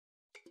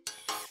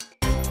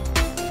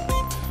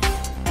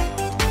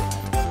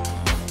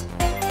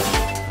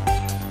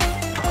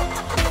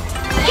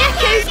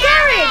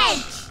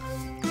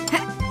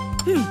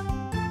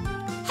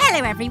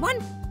Hello, everyone.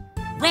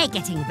 We're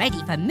getting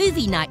ready for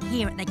movie night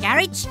here at the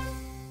garage.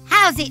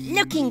 How's it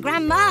looking,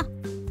 Grandma?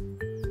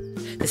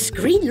 The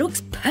screen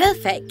looks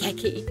perfect,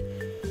 Gecko.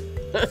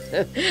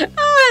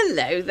 Oh,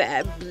 hello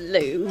there,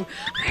 Blue.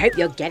 I hope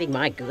you're getting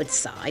my good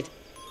side.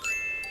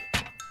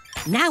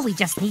 Now we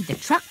just need the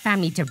Truck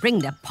family to bring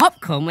the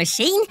popcorn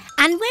machine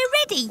and we're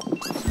ready.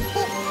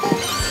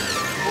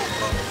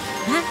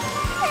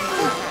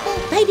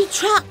 Huh? Baby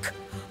Truck!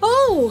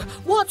 Oh,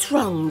 what's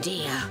wrong,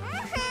 dear?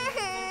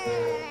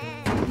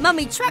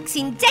 Mummy Truck's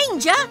in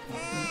danger.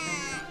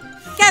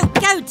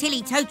 Go,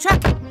 Tilly Tow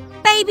Truck.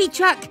 Baby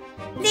Truck,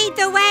 lead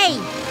the way.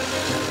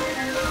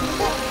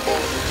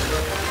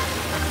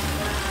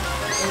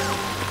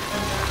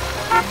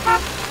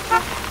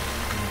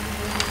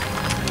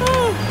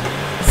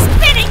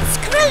 Spinning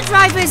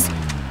screwdrivers!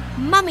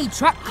 Mummy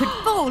Truck could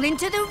fall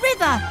into the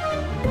river.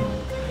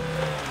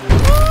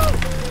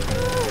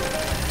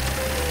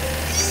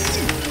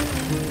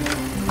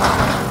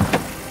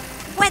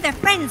 Whether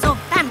friends or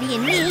family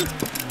in need,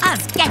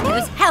 us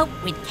geckos help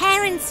with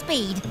care and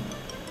speed.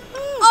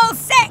 All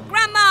set,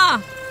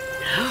 Grandma!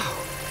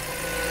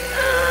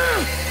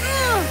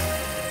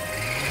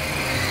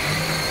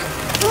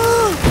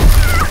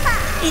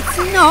 It's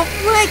not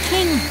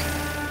working.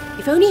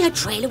 If only her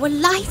trailer were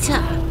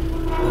lighter.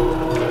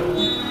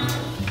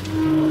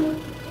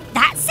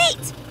 That's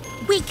it!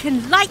 We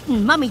can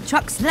lighten Mummy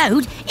Truck's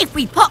load if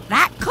we pop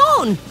that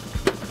corn.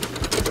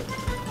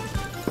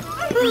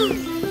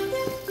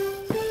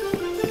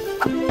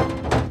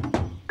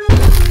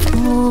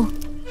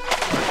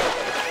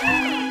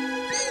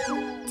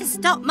 To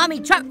stop Mummy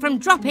Truck from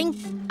dropping,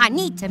 I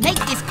need to make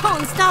this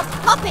corn start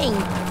popping.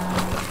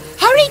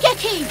 Hurry,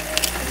 Gecko!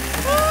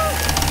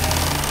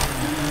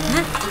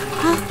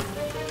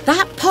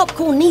 That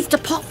popcorn needs to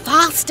pop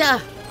faster.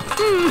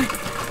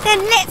 Then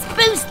let's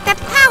boost the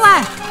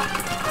power.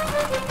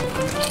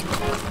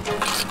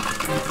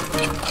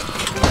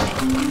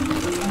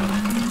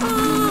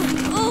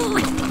 Oh,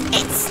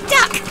 it's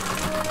stuck.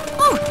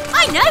 Oh,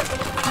 I know.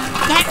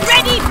 Get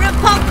ready for a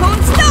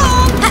popcorn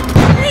storm.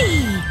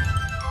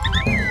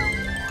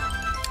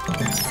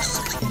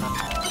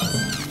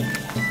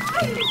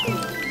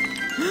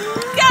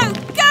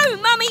 Go,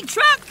 Mummy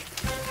Truck.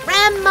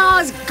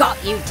 Grandma's got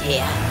you,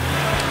 dear.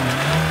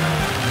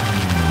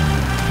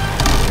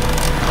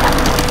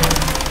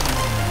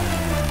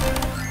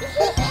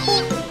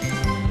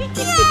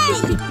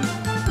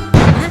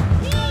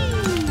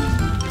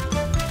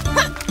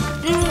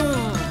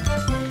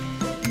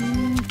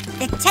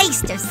 The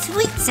taste of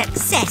sweet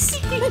success.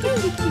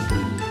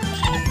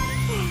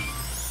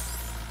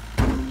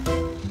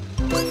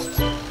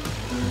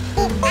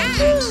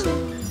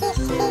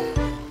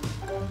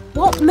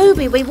 What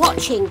movie are we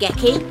watching,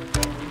 Gecko?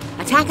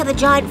 Attack of the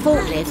Giant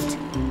Forklift?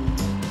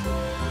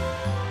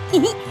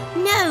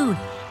 No,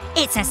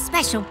 it's a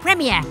special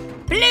premiere.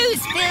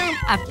 Blue's film,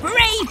 A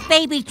Brave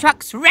Baby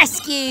Truck's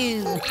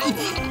Rescue.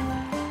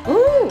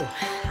 Ooh,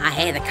 I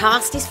hear the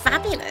cast is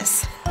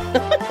fabulous.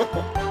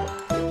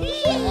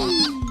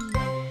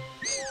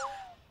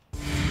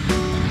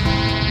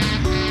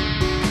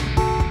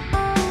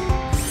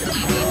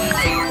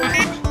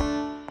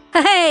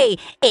 Hey,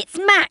 it's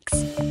Max,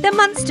 the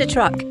monster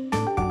truck.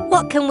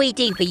 What can we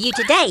do for you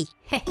today?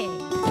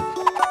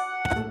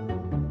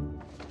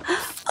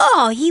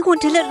 Oh, you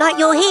want to look like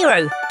your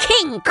hero,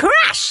 King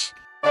Crash!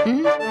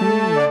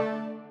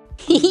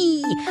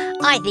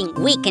 I think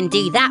we can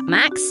do that,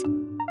 Max.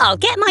 I'll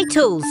get my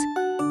tools.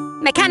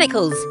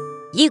 Mechanicals,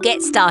 you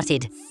get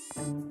started.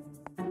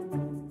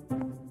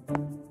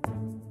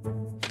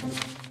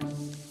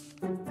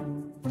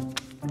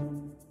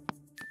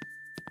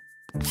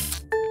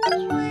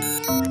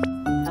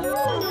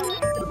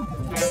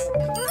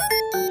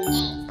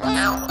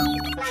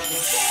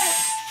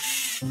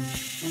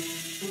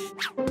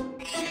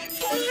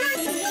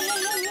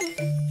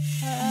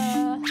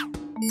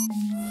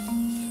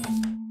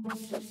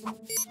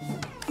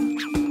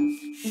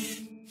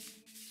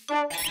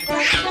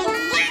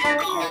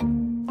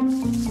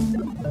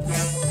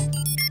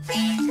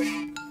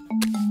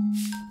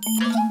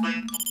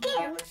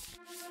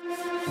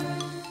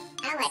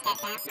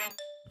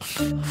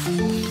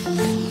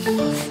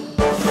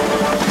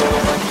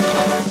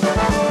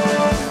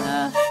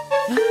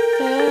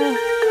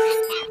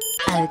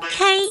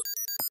 Okay,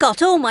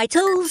 got all my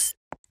tools.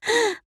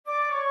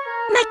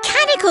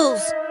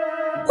 Mechanicals!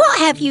 What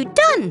have you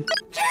done?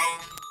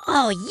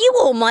 Oh, you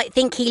all might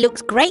think he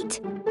looks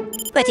great,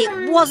 but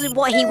it wasn't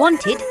what he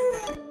wanted.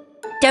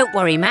 Don't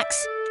worry,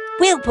 Max.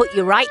 We'll put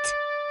you right.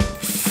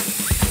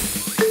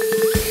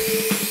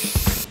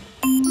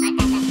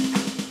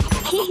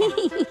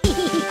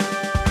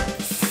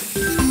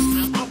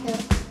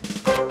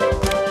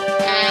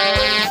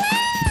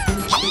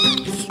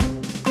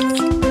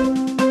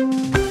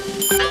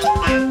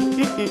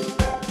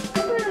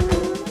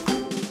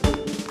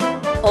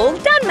 All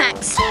done,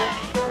 Max.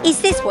 Is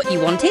this what you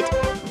wanted?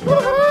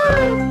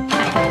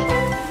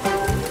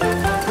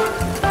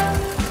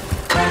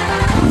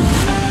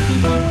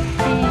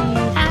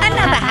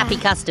 Another happy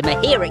customer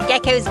here at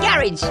Gecko's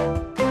garage.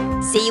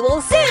 See you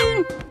all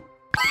soon.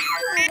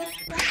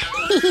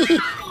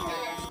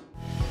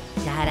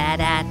 Da da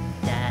da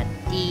da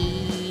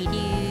dee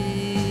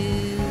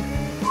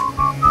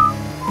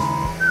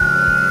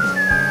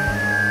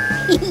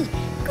doo.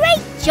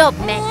 Great job,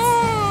 Max.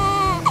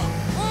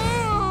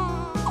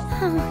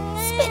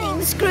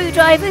 Spinning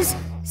screwdrivers.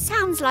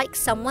 Sounds like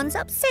someone's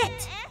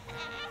upset.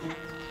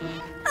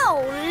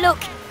 Oh, look.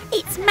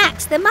 It's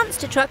Max the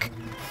monster truck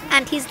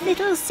and his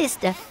little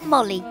sister,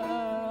 Molly.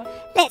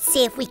 Let's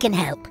see if we can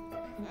help.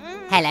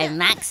 Hello,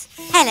 Max.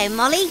 Hello,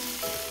 Molly.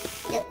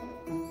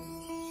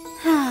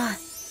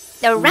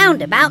 The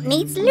roundabout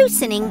needs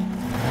loosening.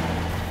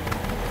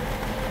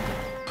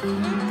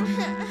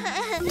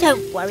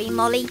 Don't worry,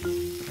 Molly.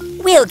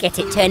 We'll get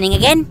it turning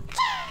again.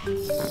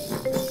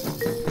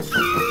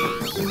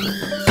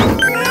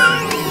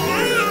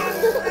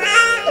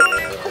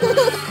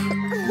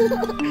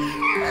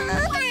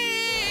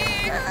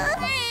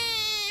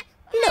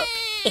 Look,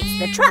 it's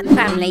the truck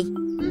family.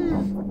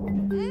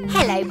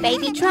 Hello,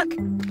 baby truck.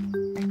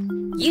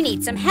 You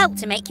need some help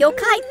to make your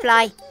kite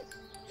fly.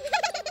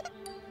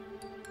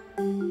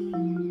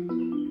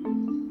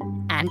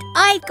 And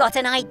I've got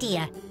an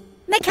idea.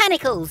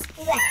 Mechanicals.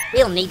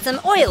 We'll need some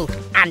oil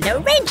and a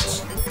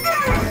wrench.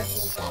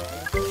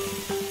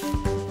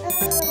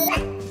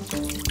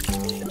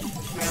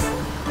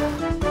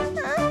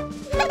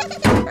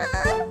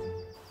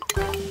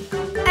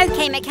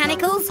 Okay,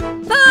 mechanicals,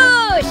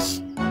 push!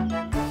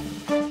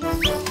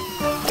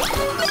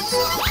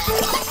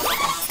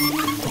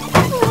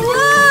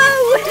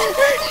 Whoa!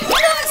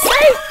 Not so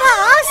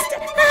fast!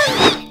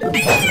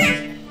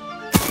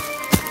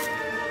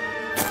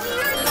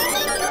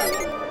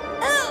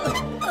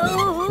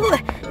 Oh,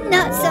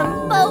 nuts and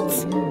bolts.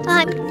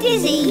 I'm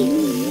dizzy.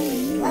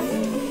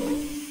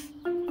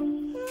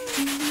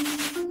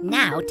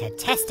 Now to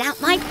test out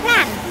my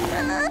plan.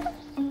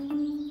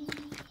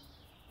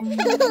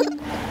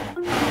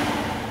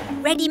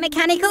 Ready,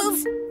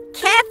 mechanicals?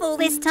 Careful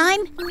this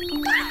time.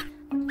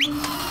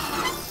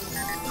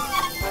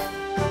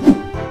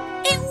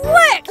 It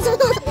worked!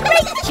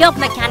 Great job,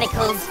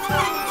 mechanicals.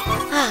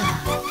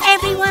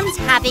 Everyone's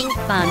having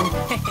fun.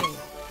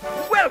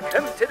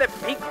 Welcome to the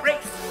big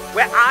race,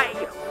 where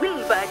I,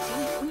 Wilbur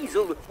T.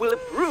 Weasel, will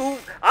prove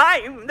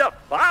I'm the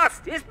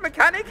fastest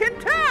mechanic in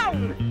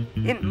town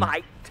in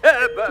my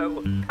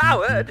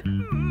turbo-powered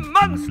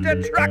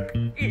monster truck.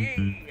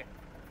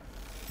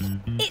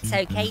 It's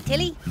okay,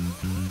 Tilly.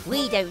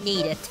 We don't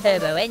need a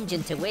turbo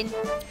engine to win.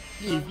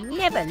 You've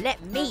never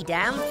let me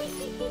down.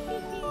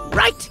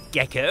 Right,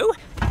 Gecko.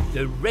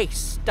 The race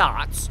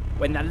starts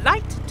when the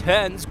light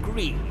turns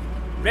green.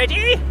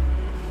 Ready?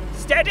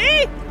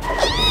 Steady?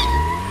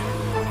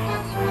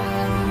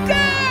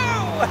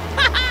 Go!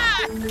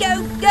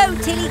 Go, go,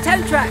 Tilly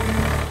Tow Truck.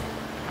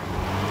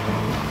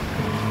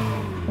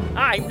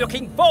 I'm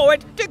looking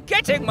forward to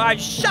getting my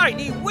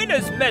shiny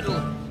winner's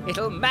medal.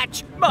 It'll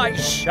match my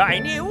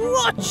shiny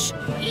watch.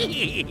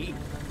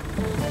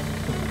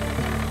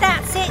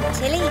 That's it,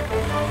 Tilly.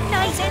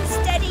 Nice and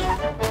steady.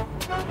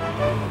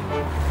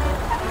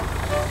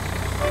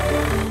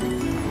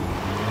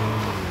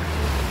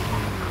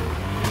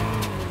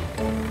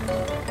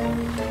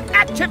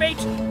 Activate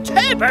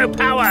turbo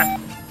power.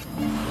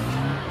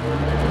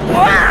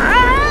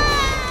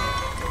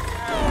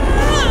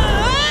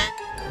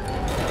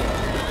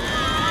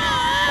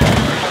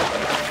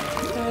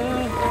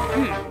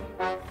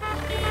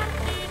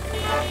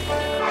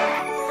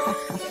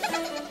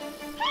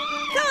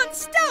 Can't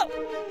stop!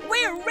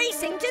 We're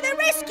racing to the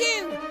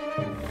rescue!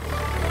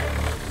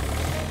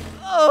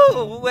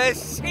 Oh, we're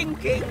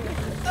sinking.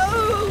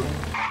 Oh,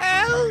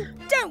 hell.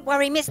 Don't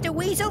worry, Mr.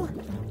 Weasel.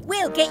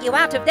 We'll get you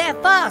out of there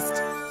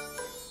fast.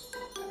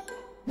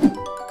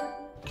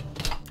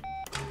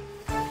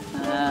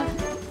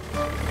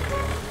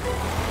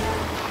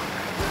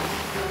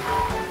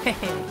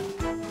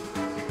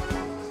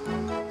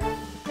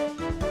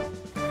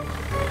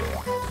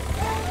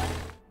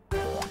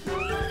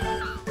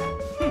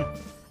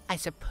 I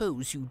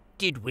suppose you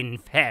did win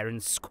fair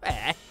and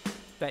square,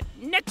 but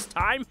next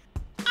time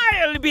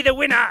I'll be the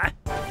winner.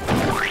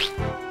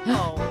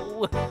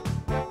 Oh.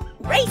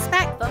 Race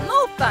back for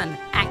more fun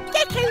at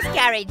Gecko's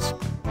Garage.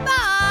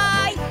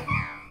 Bye!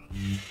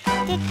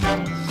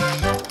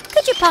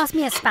 Could you pass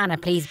me a spanner,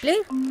 please,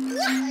 Blue?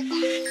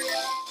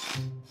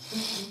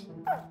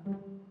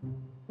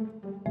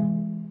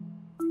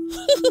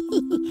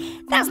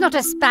 That's not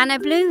a spanner,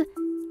 Blue.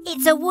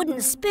 It's a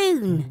wooden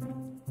spoon.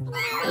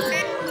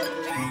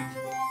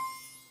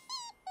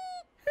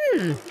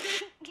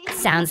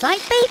 Sounds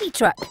like baby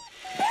truck.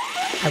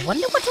 I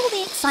wonder what all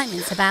the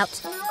excitement's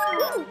about.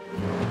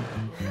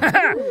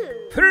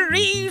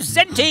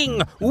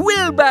 Presenting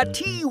Wilbur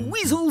T.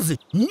 Weasel's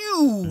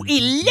new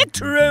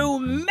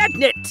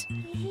electromagnet.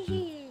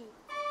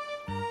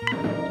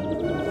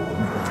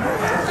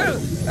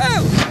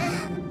 Oh!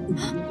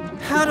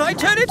 How do I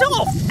turn it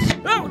off?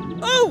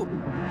 Oh!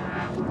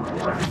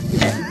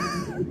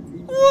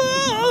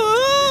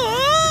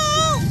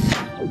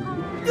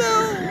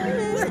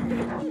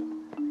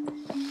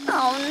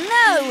 Oh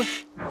no!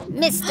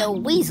 Mr.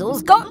 Mr.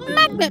 Weasel's got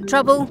magnet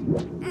trouble.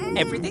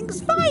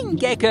 Everything's fine,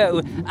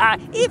 Gecko.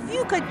 If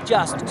you could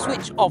just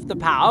switch off the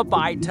power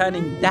by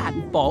turning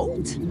that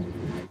bolt.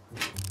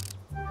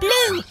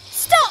 Blue,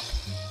 stop!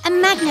 A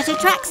magnet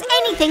attracts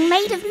anything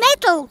made of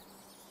metal.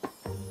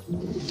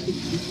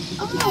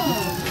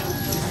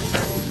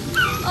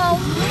 Oh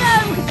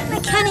no,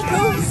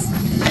 mechanicals!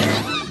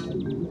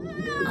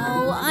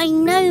 Oh, I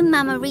know,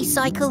 Mama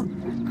Recycle.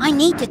 I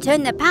need to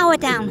turn the power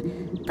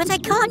down, but I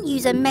can't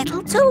use a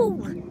metal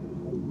tool.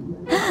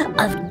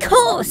 Of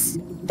course!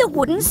 The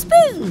wooden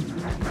spoon!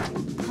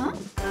 Huh?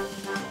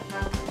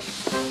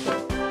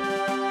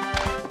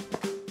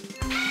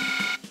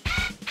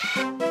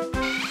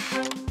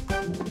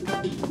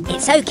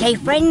 It's okay,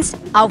 friends.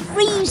 I'll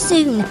free you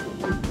soon.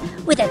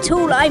 With a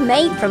tool I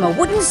made from a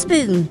wooden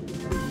spoon.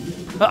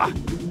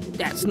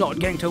 That's not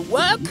going to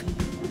work.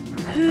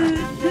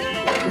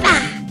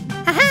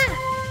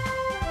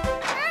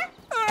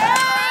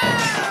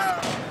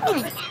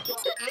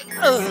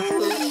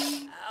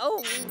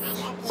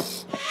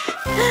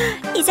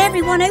 Is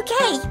everyone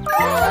okay?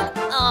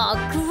 Oh,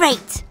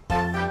 great!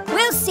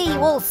 We'll see you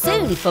all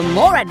soon for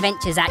more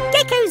adventures at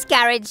Gecko's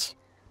Garage.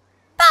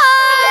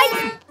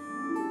 Bye!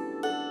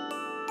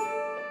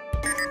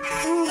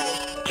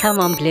 Come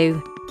on,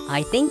 Blue.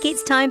 I think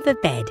it's time for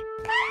bed.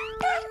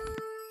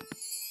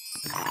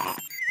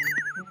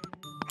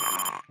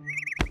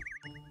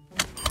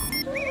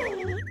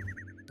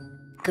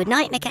 Good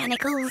night,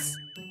 Mechanicals.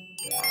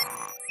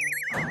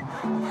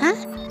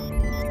 Huh?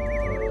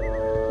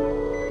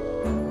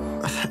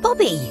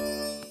 Bobby,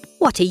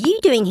 what are you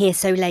doing here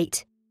so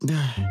late?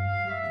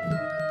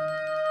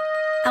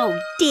 Oh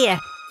dear,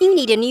 you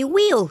need a new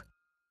wheel.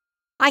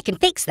 I can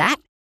fix that,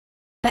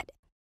 but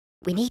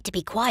we need to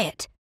be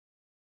quiet.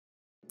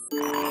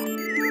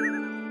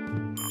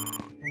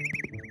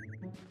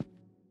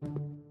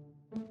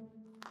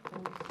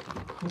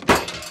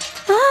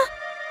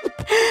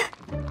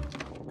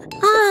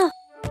 Ah!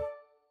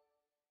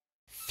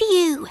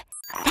 Phew,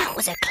 that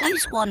was a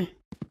close one.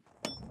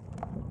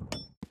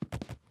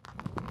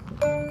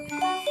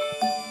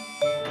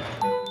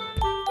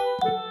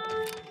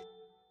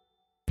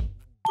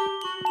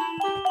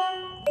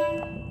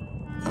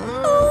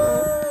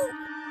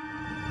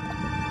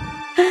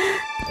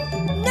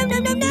 No, no,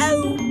 no,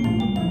 no!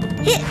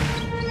 Hit!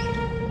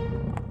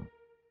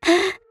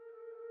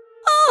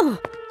 Oh!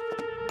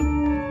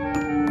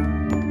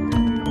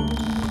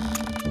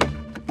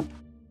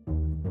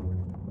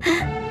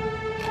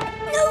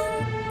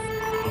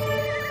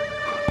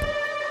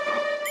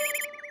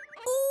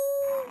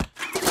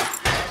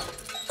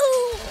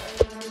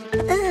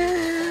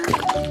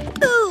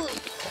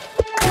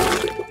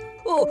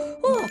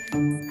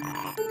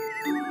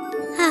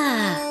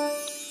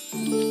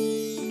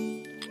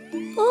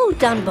 All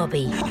done,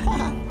 Bobby.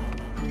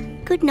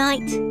 Good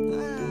night.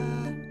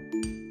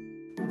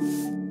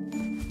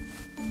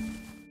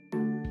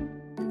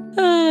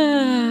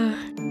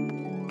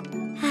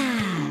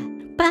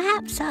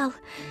 Perhaps I'll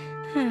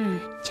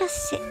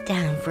just sit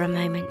down for a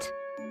moment.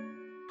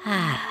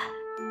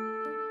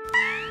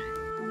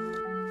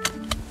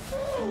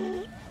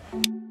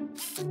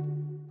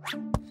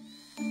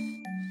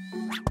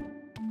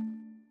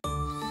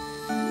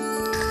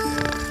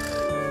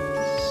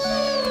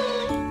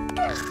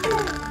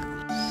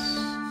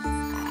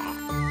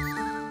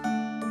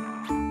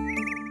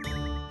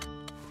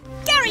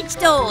 Garage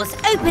doors,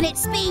 open at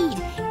speed.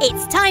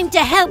 It's time to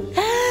help.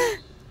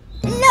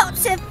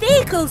 Lots of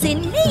vehicles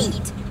in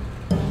need.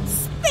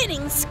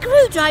 Spinning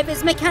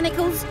screwdrivers,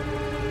 Mechanicals.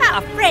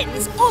 Our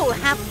friends all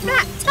have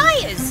flat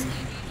tyres.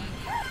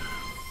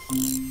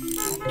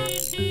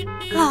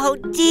 Oh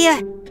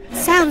dear,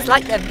 sounds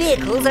like the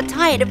vehicles are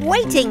tired of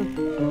waiting.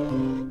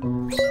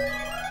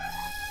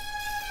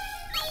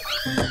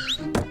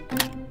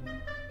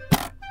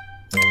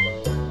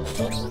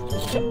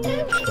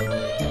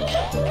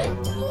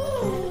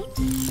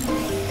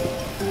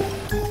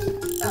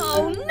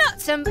 Oh,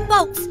 nuts and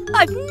bolts!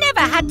 I've never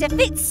had to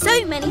fit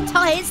so many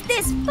tyres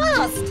this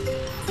fast.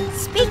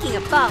 Speaking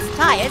of fast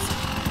tyres,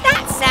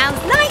 that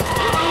sounds like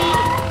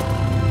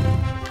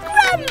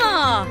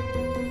Grandma!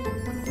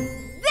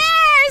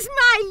 There's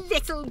my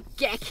little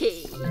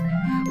Gecky,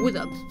 with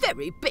a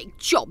very big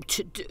job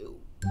to do.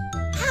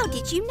 How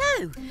did you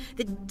know?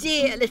 The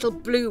dear little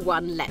blue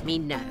one let me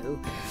know.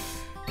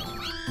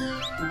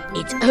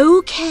 It's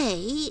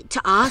okay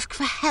to ask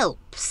for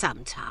help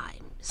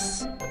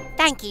sometimes.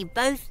 Thank you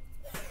both.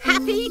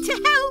 Happy to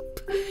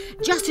help,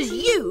 just as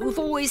you've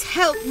always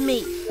helped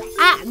me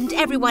and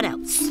everyone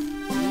else.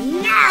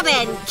 Now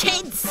then,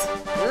 kids,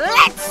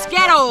 let's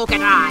get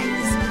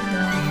organised.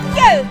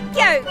 Go,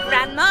 go,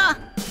 Grandma!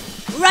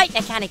 Right,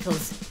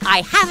 Mechanicals,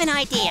 I have an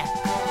idea.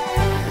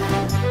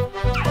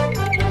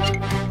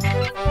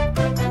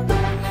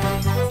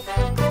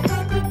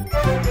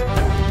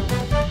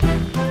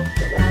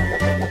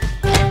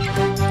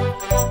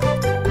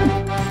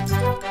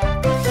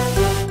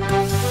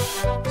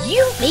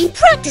 You've been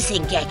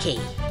practising, Gecky.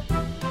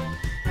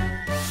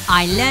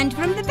 I learned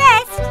from the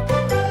best.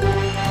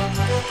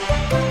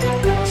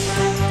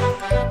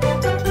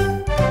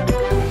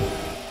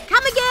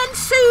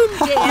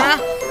 dear.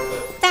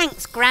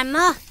 Thanks,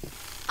 Grandma.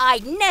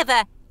 I'd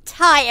never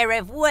tire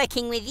of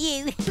working with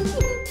you.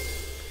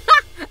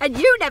 And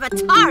you never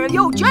tire of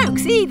your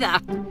jokes either.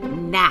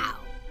 Now,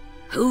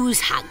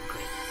 who's hungry?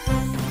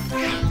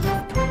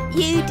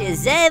 You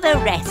deserve a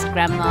rest,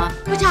 Grandma.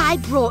 But I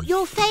brought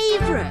your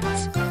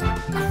favourite.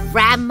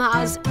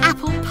 Grandma's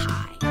apple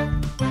pie.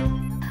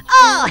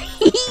 Oh,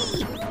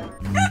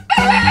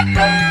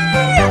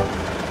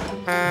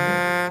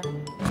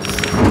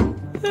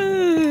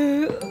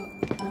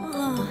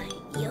 oh,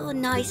 you're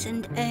nice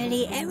and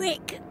early,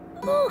 Eric.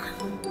 Oh.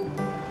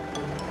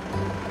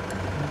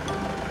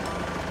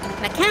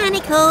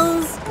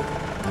 Mechanicals!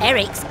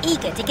 Eric's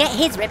eager to get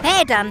his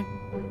repair done.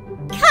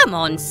 Come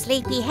on,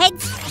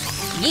 sleepyheads.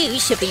 You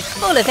should be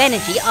full of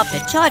energy after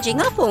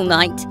charging up all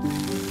night.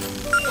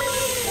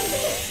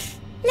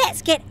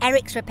 Let's get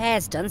Eric's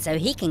repairs done so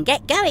he can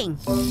get going.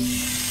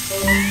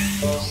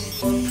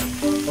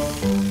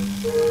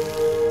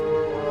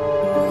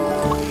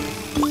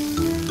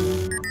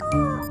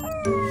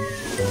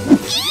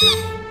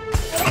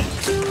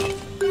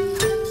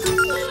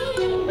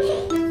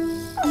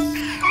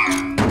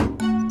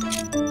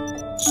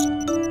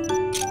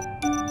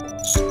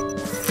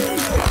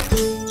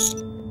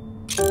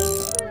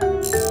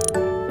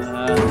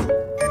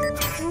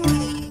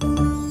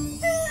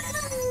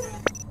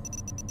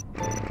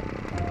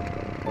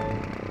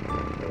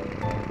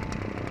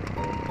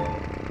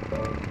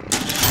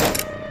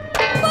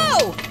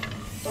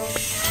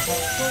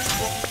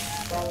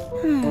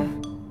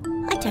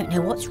 I don't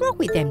know what's wrong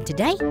with them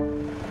today.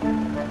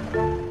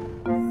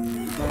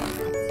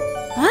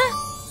 Huh?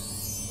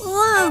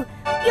 Whoa,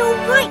 you're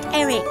right,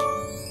 Eric.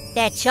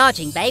 Their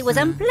charging bay was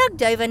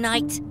unplugged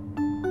overnight.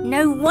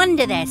 No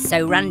wonder they're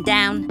so run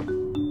down.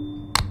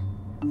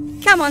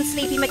 Come on,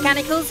 sleepy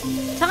mechanicals.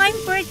 Time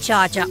for a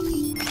charge up.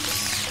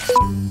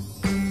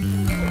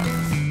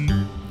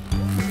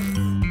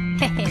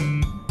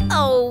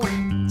 Oh,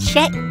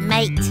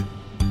 checkmate.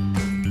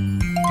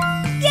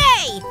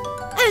 Yay!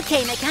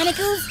 OK,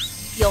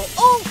 mechanicals, you're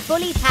all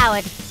fully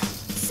powered.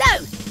 So,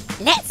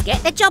 let's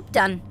get the job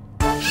done.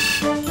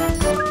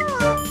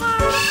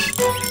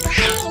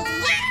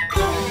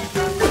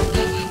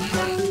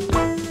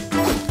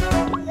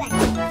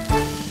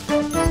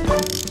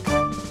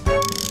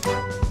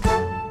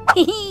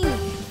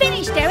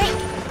 Finished, Eric.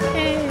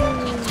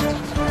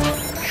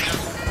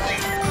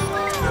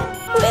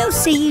 We'll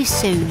see you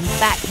soon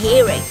back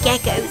here at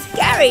Gecko's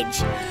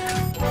garage.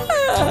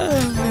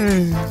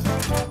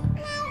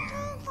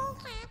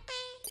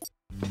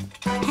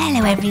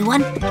 Hello,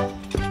 everyone.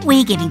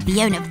 We're giving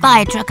Fiona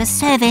Fire Truck a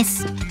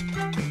service.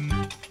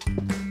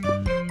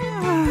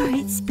 Oh,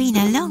 it's been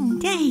a long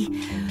day.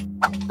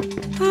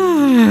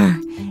 Oh,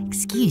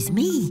 excuse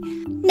me.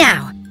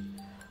 Now,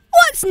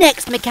 what's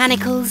next,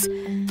 mechanicals?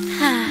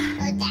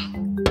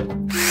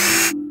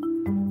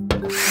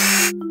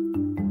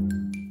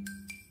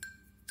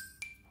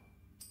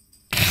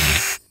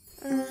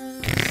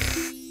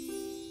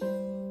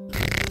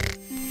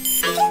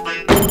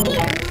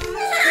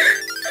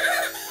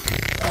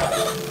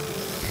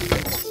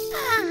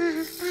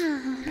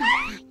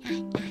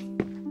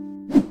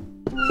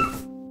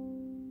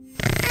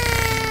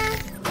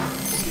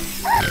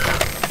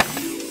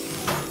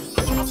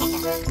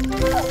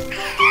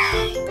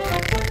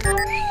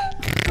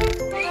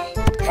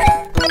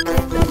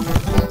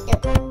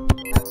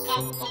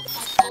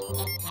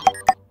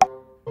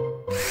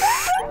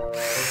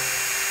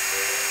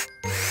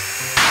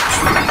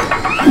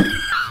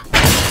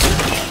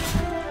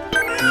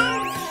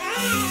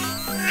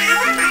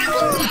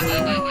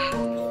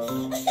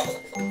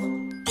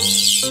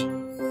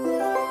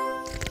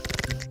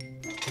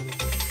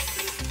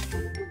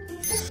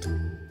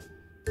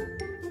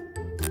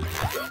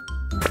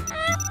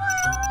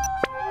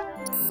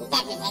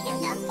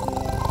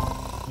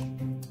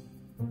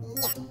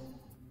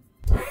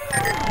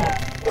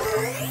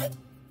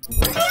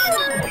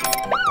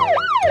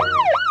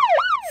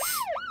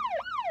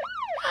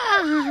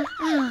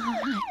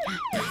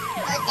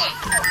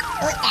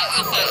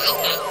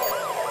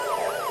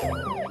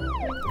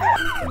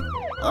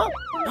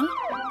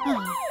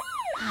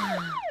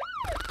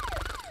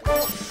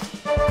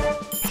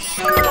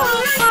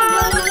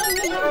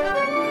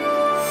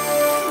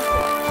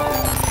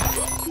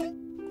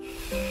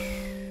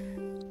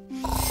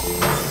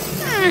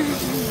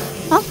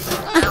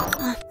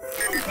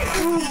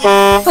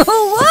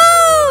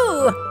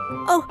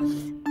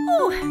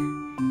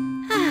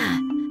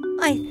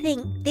 I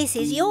think this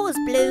is yours,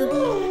 Blue.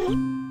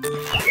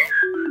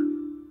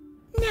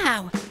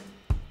 Now,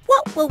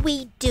 what were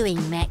we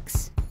doing,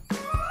 Mex?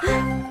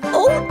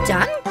 All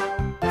done?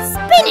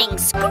 Spinning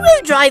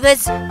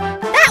screwdrivers!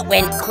 That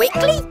went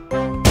quickly.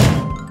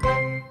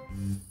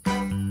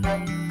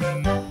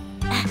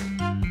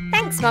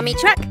 Thanks, Mummy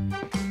Truck.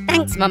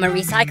 Thanks, Mama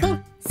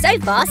Recycle. So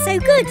far, so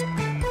good.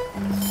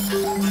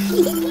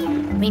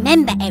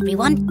 Remember,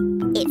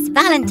 everyone, it's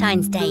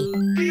Valentine's Day,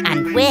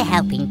 and we're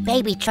helping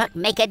Baby Truck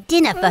make a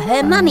dinner for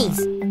her mummies.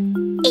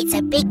 It's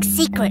a big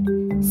secret,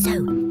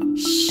 so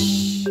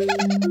shh.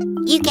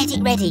 You get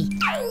it ready.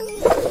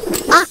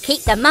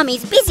 keep the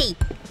mummies busy.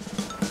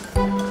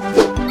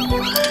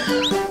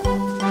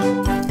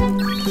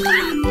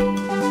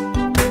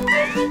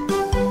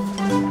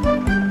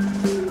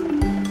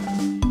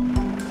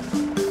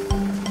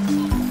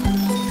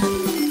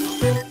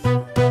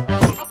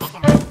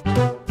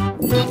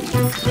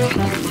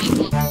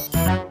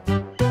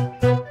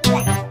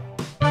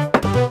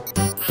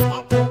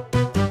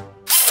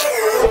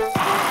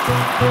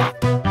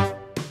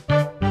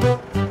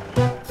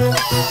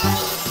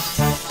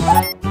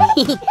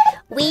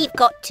 We've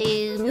got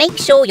to make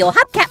sure your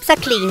hubcaps are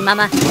clean,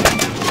 Mama.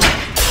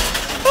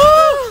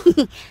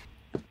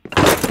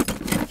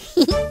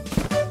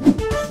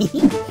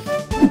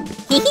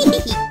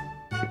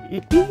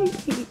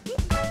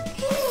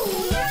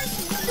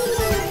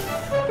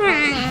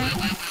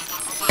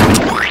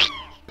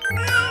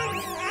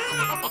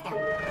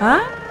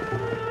 Huh?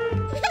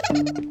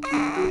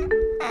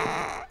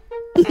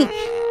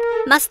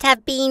 Must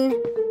have been,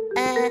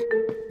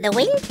 the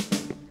wind?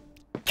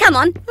 Come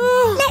on,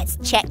 let's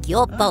check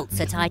your bolts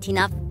are tight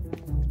enough.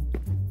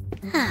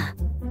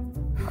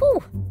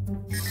 Whew.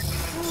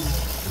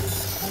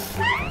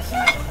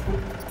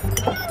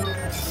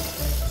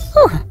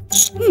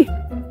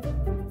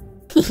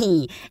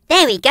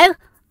 There we go.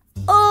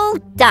 All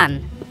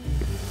done.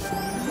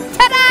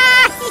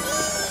 Ta-da!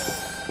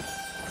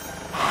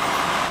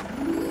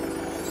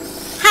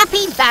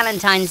 Happy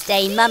Valentine's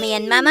Day, Mummy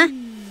and Mama.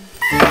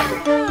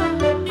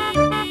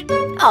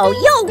 Oh,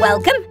 you're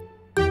welcome.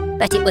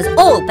 But it was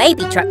all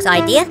Baby Truck's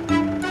idea.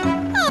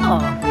 Oh.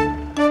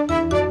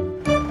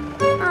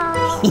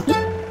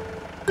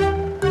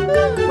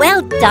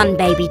 Well done,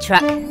 Baby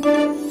Truck.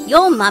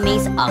 Your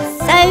mummies are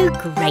so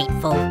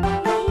grateful.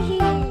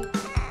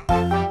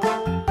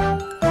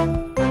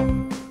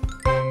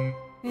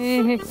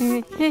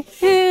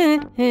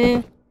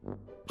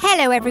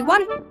 Hello,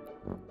 everyone.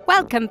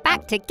 Welcome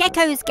back to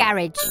Gecko's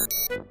garage.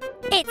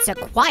 It's a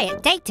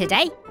quiet day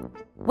today.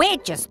 We're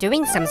just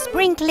doing some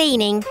spring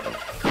cleaning.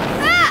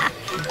 Ah!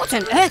 What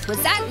on earth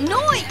was that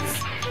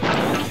noise?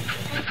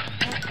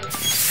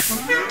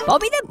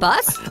 Bobby the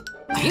bus?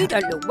 You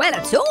don't look well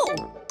at all.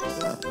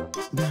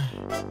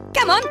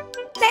 Come on,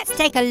 let's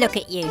take a look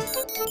at you.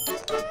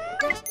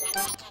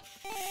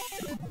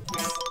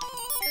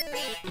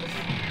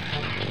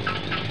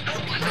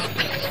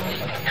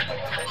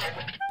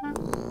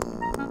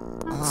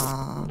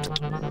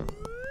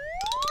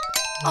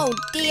 Oh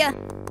dear,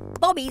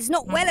 Bobby's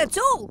not well at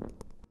all.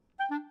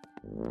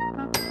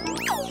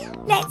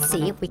 Let's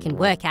see if we can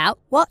work out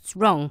what's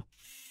wrong.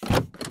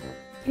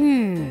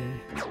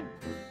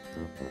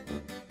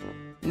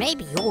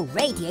 Maybe your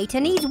radiator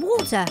needs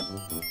water.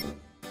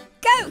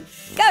 Go,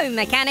 go,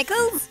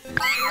 mechanicals!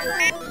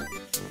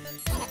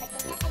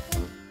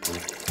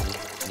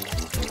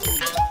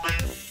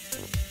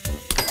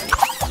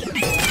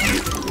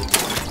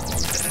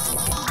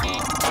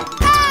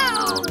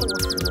 Ow!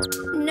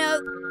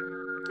 No,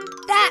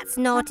 that's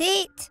not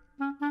it.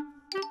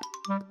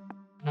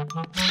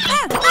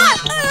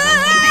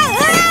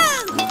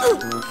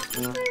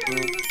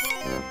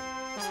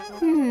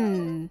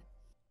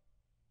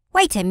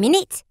 Wait a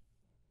minute.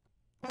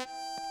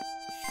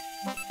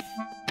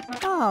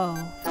 Oh.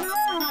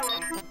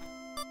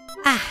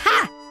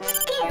 Aha!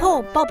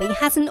 Poor Bobby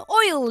has an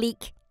oil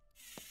leak.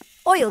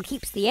 Oil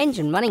keeps the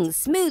engine running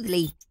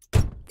smoothly.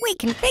 We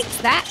can fix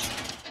that.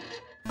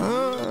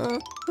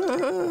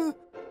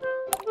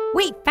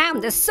 We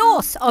found the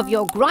source of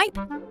your gripe.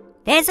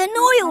 There's an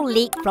oil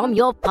leak from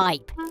your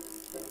pipe.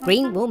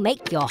 Green will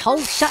make your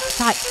hole shut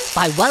tight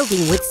by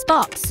welding with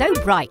sparks so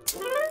bright.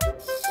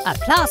 A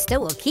plaster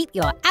will keep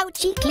your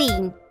ouchie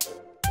clean.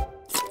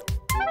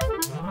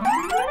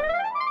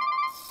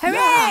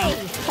 Hooray!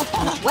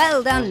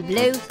 Well done,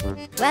 Blue.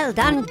 Well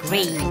done,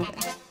 Green.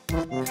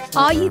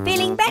 Are you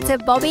feeling better,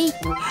 Bobby?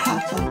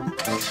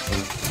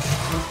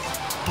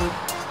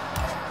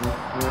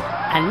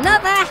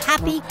 Another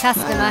happy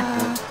customer.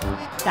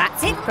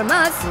 That's it from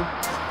us.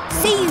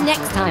 See you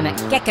next time at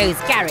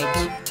Gecko's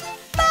garage.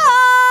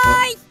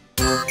 Bye!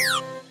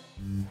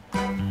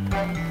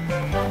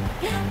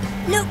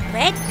 Look,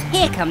 Red,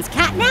 here comes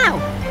Cat now.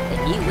 The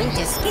new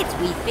winter skids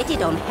we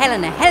fitted on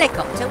Helena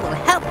helicopter will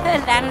help her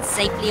land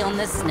safely on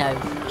the snow.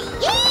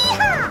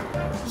 Yeehaw!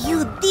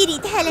 You did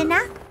it,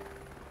 Helena.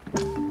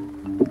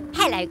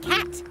 Hello,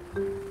 Cat.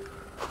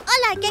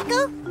 Hola,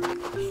 Gecko.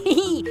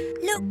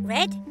 Look,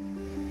 Red.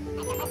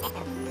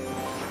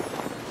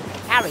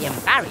 Harry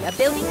and Barry are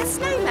building a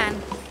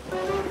snowman.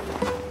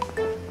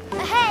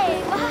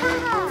 Hey,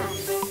 wahaha!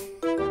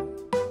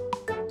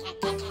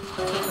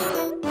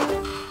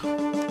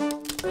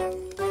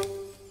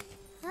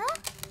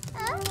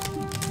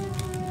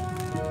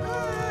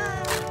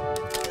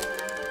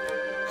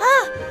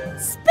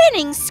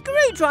 Spinning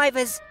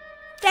screwdrivers.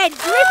 They're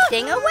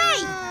drifting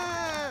away.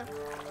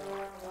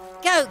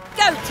 Go,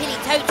 go, Tilly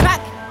Tow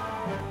Truck.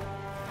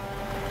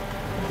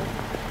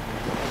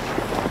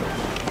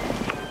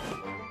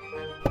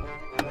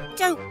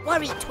 Don't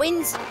worry,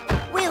 twins.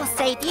 We'll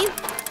save you.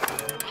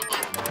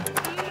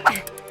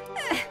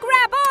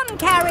 Grab on,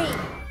 Carrie.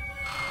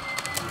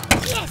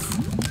 Yes.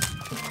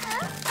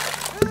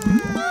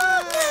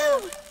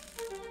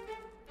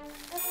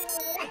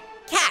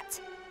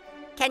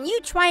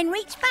 try and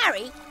reach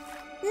Barry?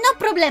 No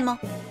problema.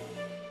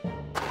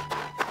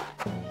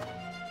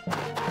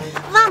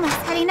 Vamos,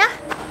 Harina.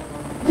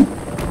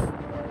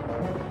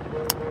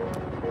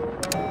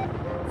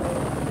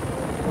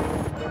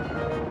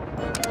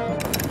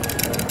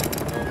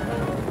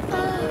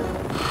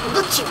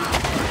 Gotcha.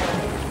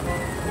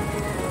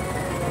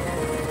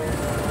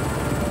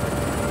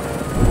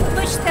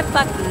 Push the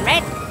button,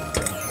 Red.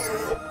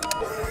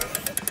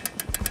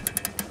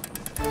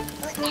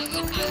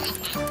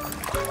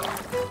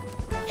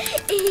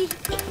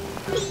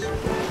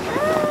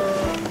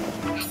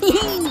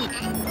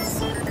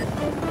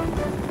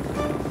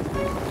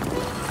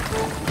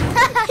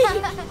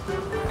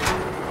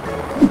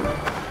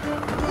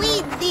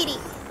 We did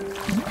it.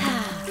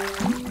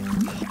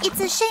 It's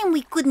a shame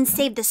we couldn't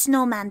save the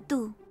snowman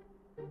too.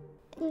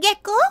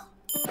 Gecko?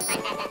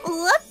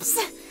 Whoops.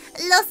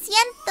 Lo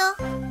siento.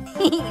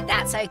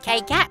 That's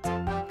okay, Cat.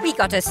 We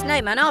got a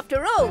snowman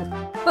after all.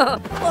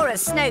 Or a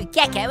snow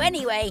gecko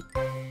anyway.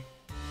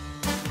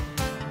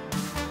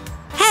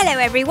 Hello,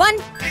 everyone.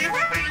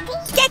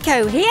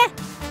 Gecko here.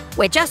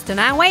 We're just on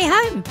our way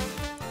home.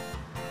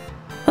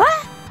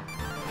 What?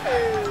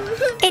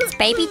 It's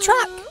Baby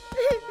Truck.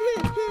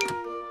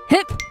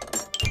 Hup.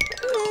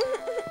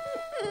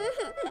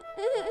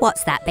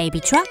 What's that, Baby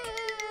Truck?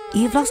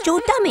 You've lost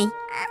your dummy.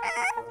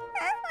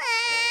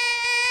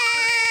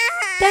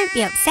 Don't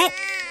be upset.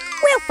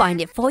 We'll find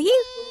it for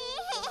you.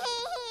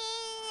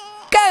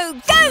 Go,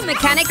 go,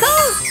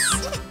 Mechanicals!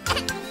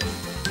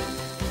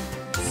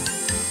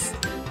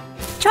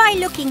 Try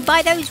looking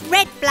by those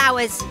red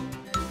flowers.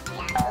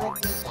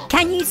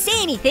 Can you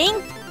see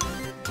anything?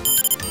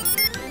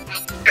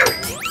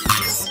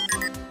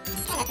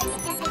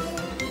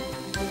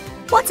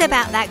 What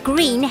about that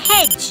green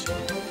hedge?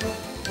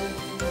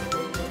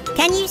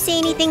 Can you see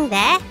anything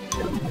there?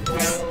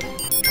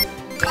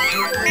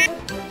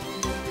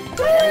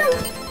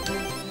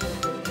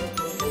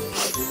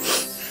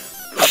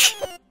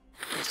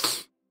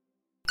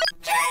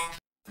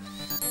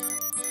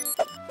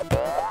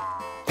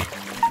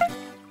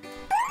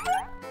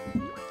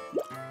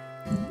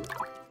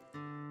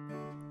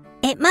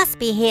 It must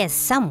be here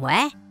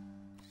somewhere.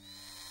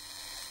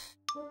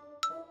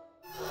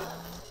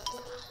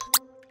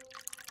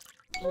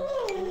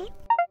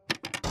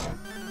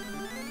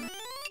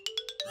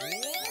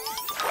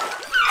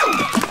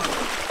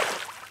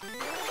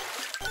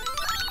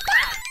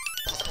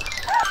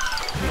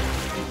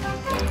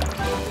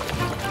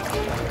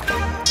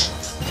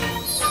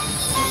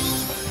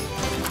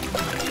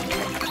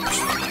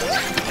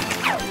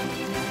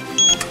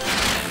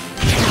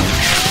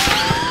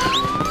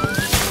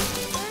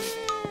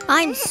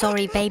 I'm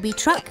sorry, Baby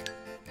Truck.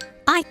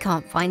 I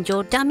can't find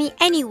your dummy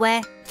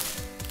anywhere.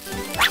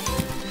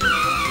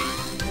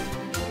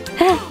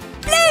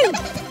 Blue!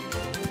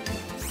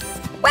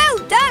 Well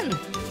done!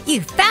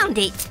 You found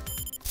it.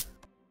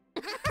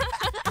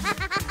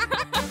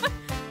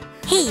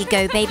 Here you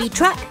go, Baby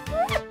Truck.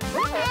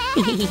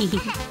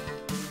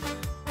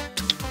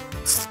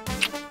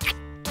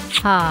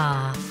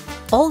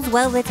 All's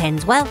well that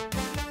ends well.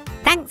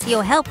 Thanks for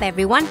your help,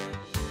 everyone.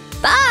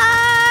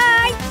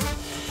 Bye!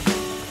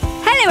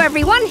 Hello,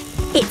 everyone.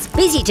 It's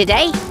busy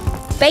today.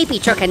 Baby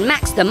Truck and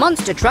Max the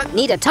monster truck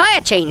need a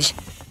tyre change.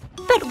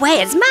 But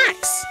where's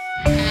Max?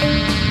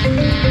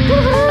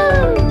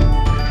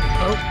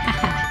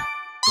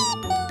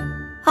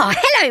 Oh,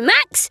 hello,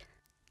 Max.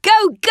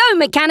 Go, go,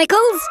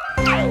 Mechanicals.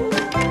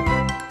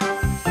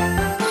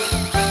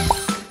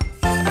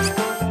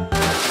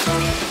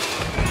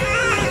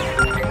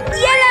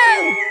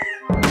 Yellow!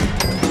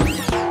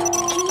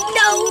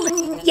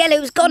 No,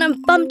 Yellow's gone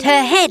and bumped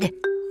her head.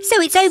 So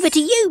it's over to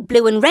you,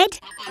 Blue and Red.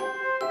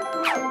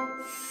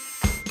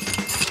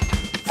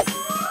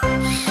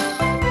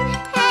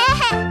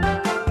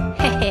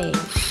 Hey.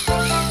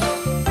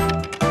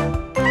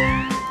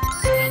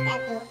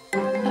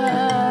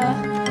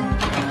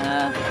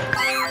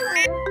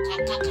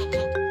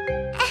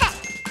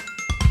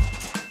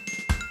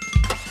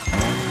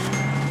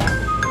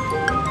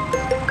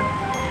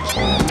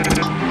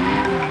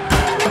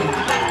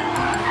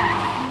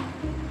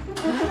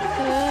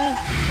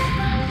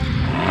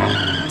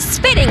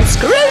 Spinning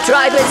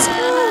screwdrivers!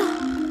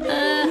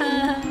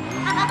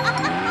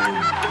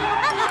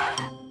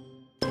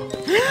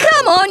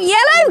 Come on,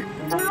 Yellow!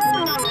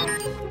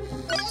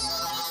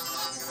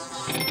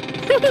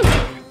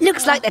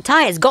 Looks like the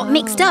tyres got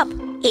mixed up.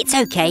 It's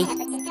okay.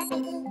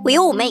 We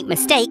all make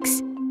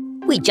mistakes.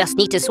 We just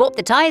need to swap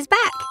the tyres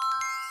back.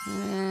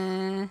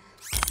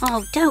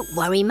 Oh, don't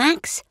worry,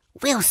 Max.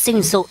 We'll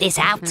soon sort this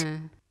out.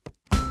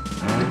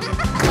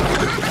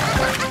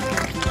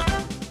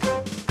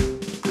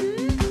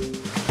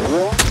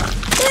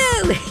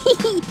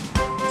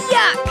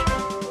 Yuck!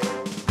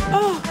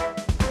 Oh.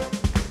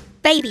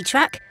 Baby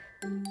Truck,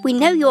 we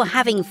know you're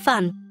having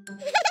fun,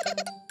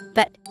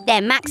 but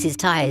they're Max's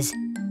tyres.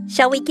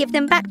 Shall we give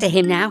them back to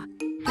him now?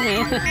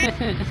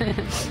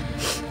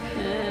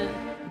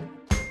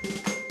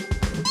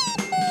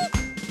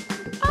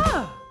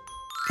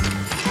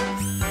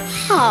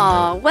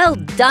 Oh, well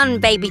done,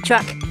 Baby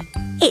Truck.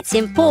 It's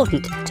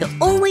important to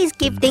always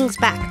give things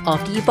back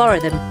after you borrow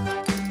them.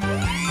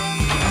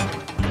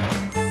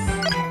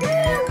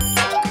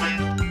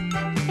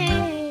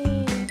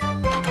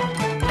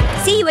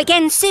 See you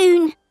again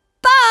soon.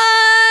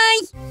 Bye!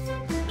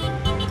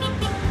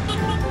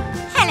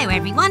 Hello,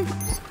 everyone.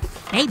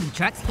 Baby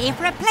Truck's here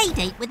for a play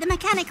date with the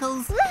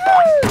mechanicals.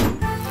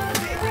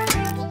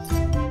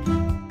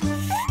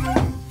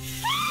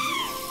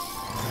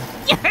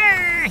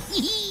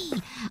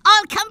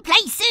 I'll come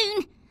play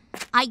soon.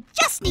 I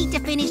just need to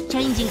finish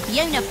changing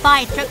Fiona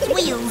Fire Truck's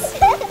wheels.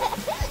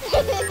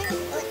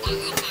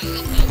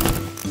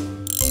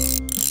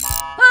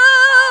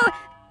 Oh!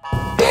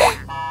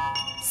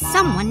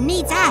 Someone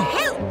needs our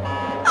help.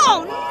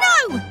 Oh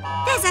no!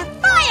 There's a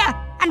fire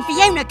and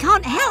Fiona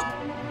can't help.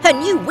 Her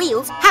new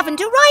wheels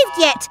haven't arrived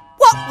yet.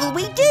 What will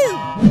we do?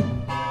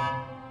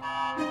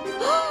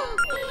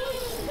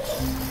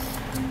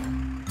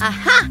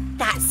 Aha!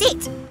 That's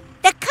it!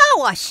 The car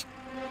wash!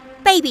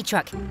 Baby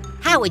Truck,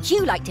 how would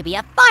you like to be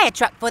a fire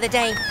truck for the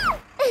day?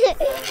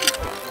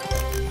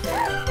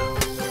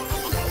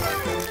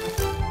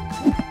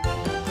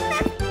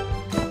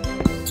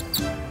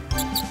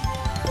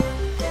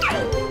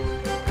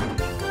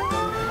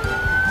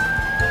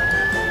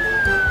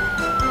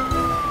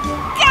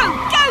 Go,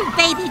 go,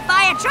 baby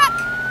fire truck!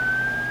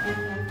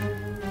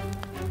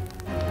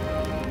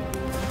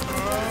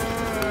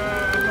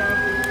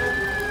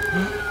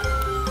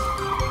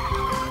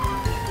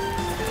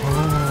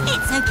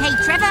 It's okay,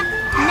 Trevor.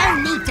 No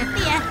need to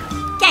fear.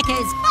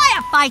 Gecko's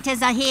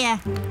firefighters are here.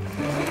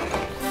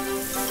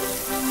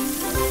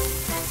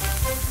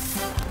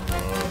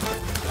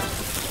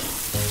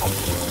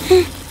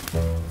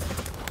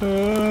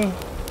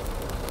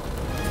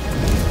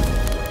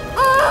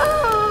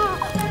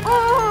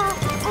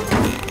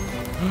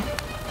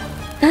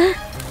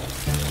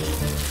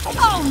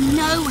 Oh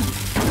no!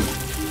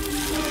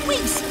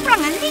 We've sprung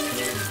a leak!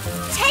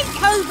 Take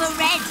over,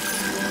 Red!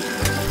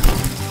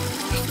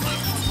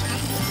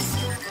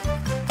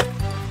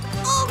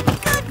 Oh,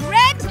 good,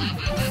 Red!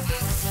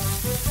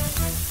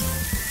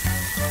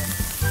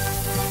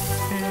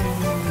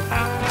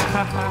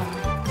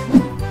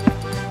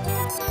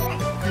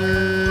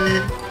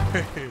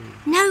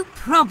 No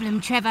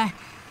problem, Trevor.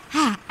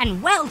 Ah,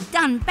 and well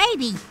done,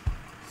 baby.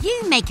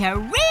 You make a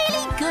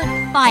really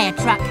good fire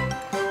truck.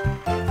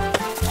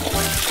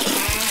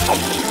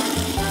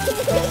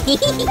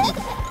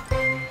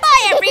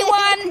 Bye,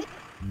 everyone!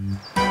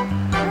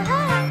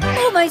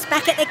 Almost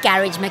back at the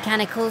garage,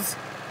 mechanicals.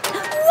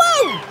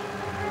 Whoa!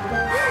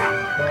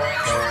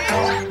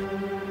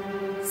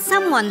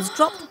 Someone's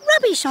dropped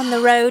rubbish on the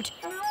road.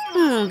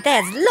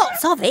 There's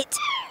lots of it.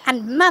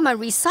 And Mama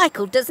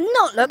Recycle does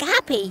not look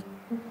happy.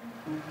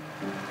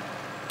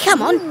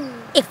 Come on,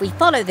 if we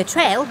follow the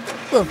trail,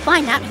 we'll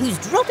find out who's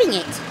dropping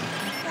it.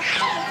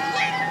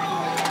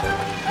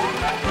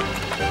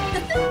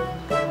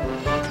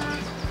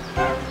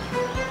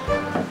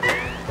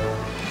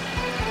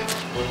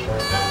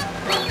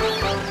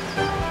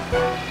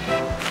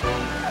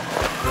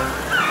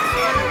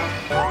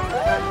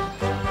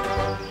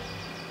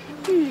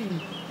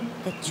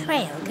 The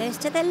trail goes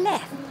to the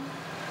left.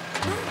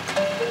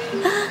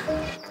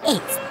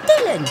 It's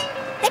Dylan,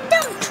 the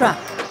dump truck.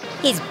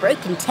 His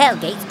broken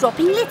tailgate's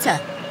dropping litter.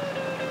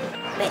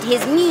 But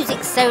his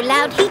music's so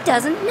loud he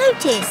doesn't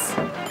notice.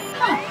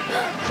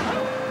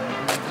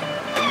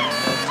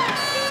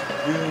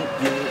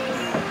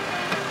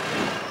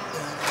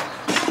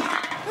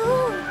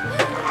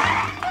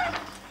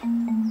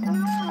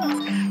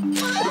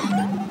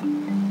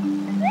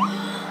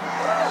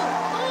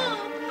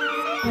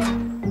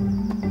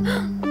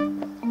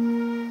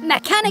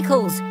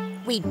 Mechanicals!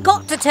 We've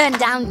got to turn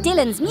down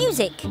Dylan's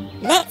music.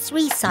 Let's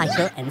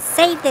recycle and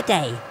save the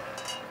day.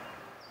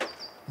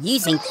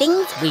 Using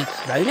things we've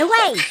thrown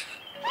away.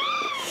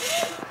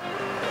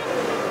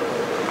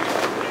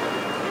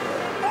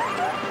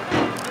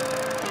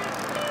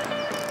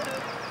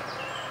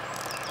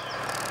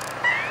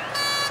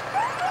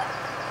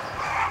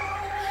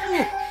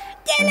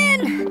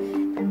 Dylan!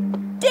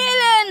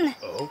 Dylan!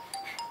 Oh?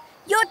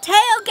 Your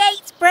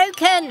tailgate's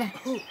broken.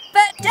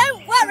 But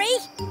don't worry,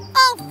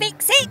 I'll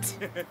fix it.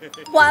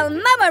 While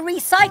Mama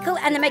Recycle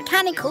and the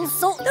mechanicals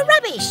sort the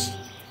rubbish.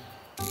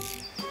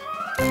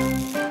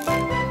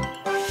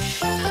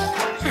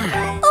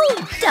 All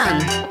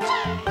done.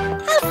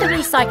 How's the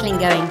recycling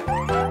going?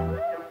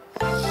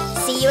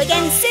 See you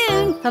again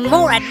soon for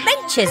more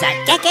adventures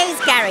at Gecko's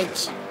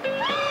garage.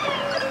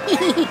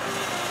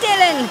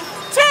 Dylan,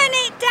 turn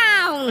it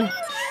down.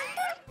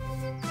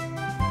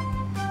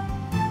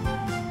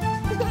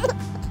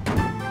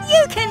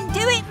 You can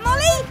do it,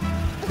 Molly.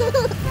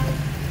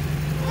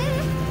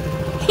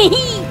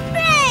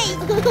 Great!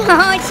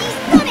 Oh, she's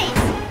got it.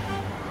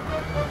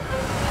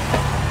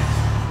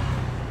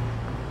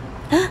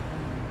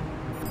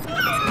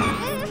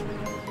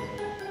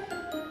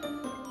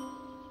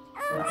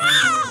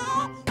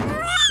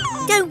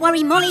 Don't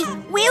worry, Molly.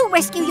 We'll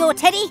rescue your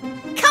teddy.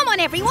 Come on,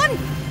 everyone.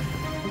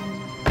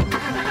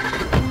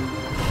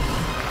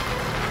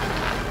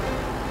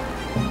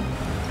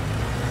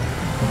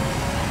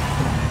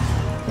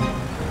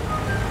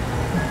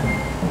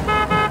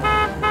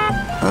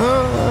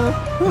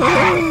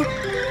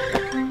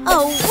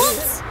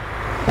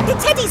 The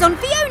teddy's on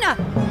Fiona!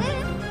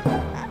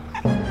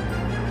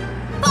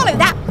 Follow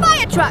that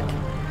fire truck!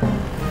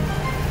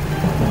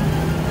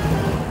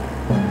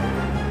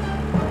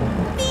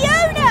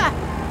 Fiona!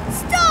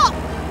 Stop!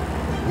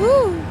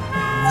 Ooh,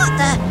 what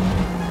the?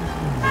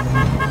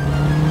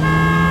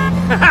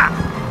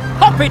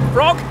 Hop it,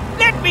 Frog!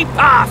 Let me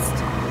past!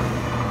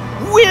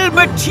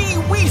 Wilbur T.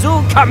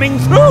 Weasel coming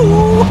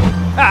through!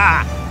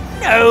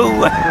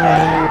 No!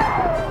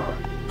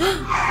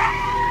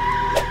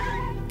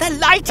 The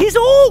light is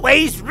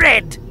always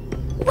red!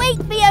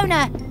 Wait,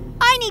 Fiona!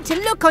 I need to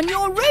look on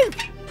your roof!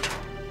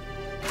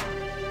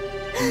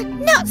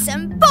 Nuts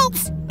and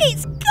bolts!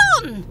 It's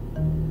gone!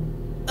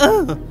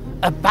 Oh,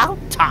 about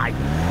time.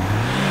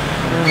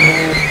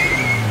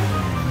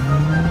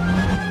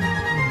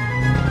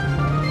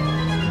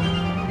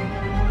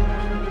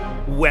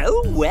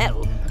 Well,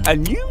 well, a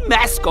new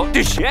mascot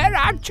to share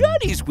our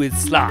journeys with,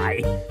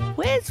 Sly.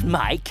 Where's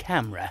my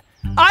camera?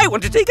 I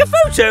want to take a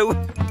photo.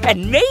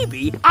 And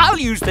maybe I'll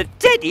use the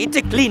teddy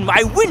to clean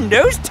my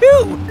windows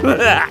too.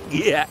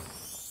 Yeah.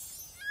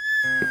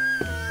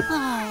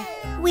 Oh,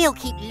 we'll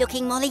keep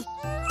looking, Molly.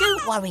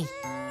 Don't worry.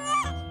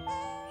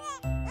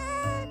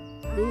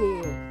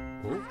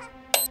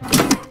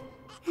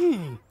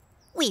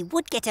 We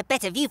would get a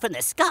better view from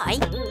the sky.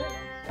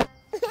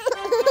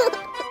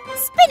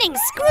 Spinning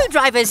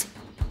screwdrivers!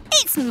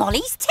 It's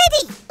Molly's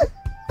teddy!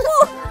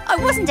 Oh, I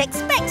wasn't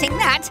expecting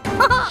that.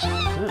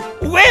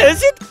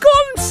 Where's it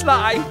gone,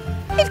 Sly?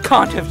 It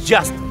can't have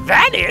just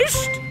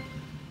vanished.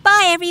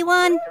 Bye,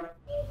 everyone.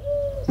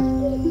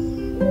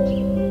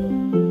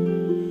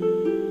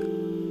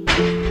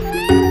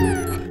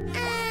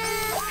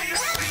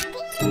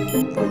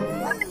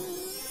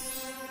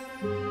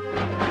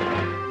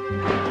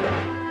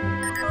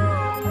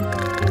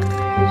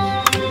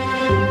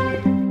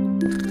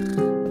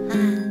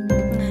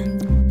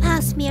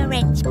 Pass me a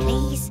wrench,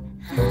 please.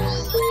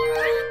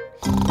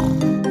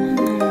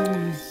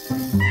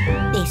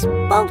 This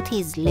bolt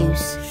is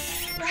loose.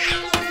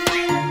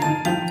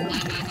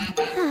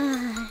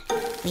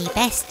 We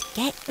best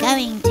get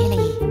going,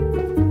 Tilly.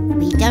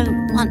 We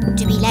don't want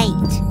to be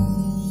late.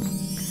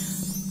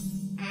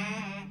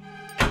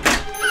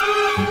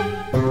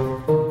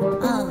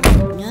 Oh,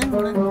 no.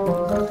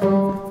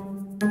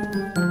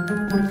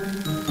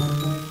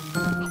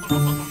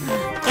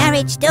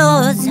 Garage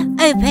doors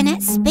open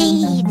at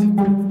speed.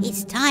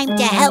 It's time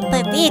to help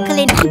a vehicle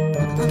in.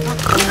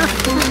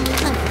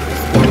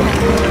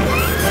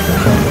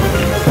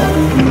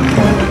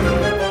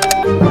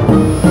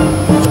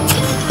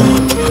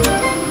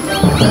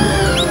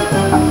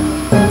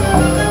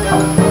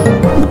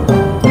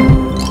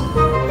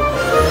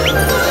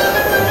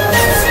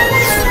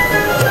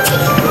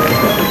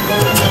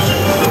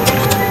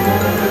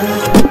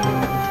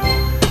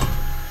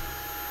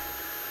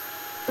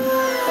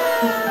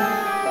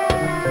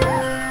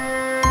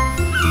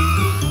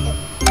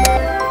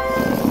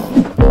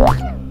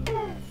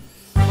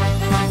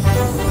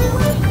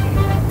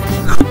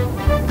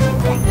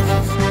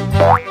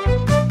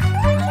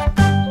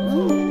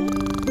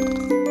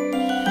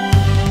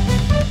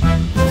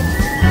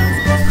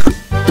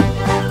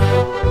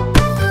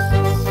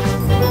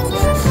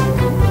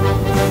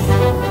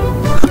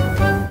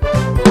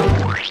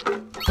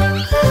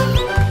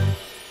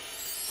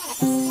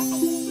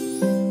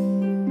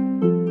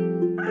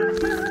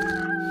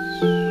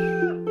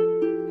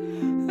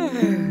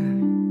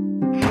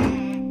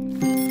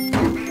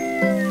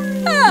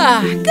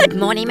 Good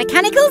morning,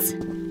 Mechanicals.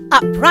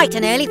 Up bright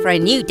and early for a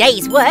new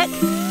day's work.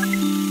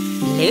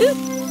 Blue?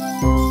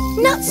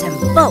 Nuts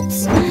and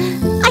bolts.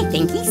 I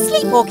think he's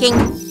sleepwalking.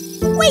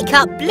 Wake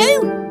up,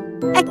 Blue.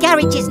 A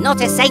garage is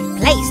not a safe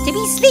place to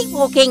be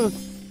sleepwalking.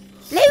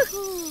 Blue?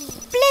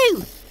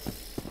 Blue?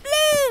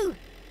 Blue?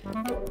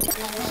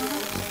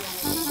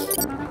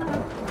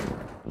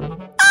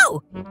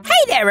 Oh,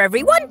 hey there,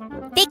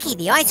 everyone. Vicky,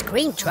 the ice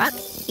cream truck,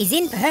 is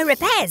in for her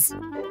repairs.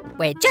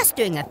 We're just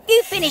doing a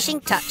few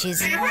finishing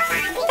touches.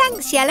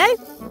 Thanks, Yellow.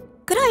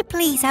 Could I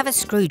please have a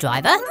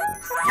screwdriver?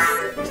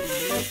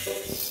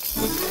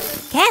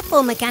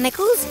 Careful,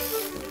 Mechanicals.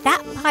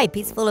 That pipe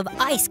is full of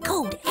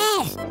ice-cold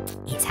air.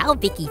 It's how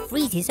Vicky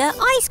freezes her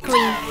ice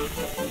cream.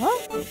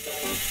 What?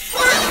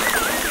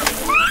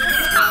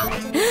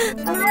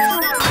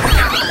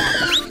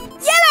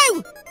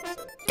 Yellow!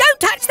 Don't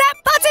touch that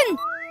button!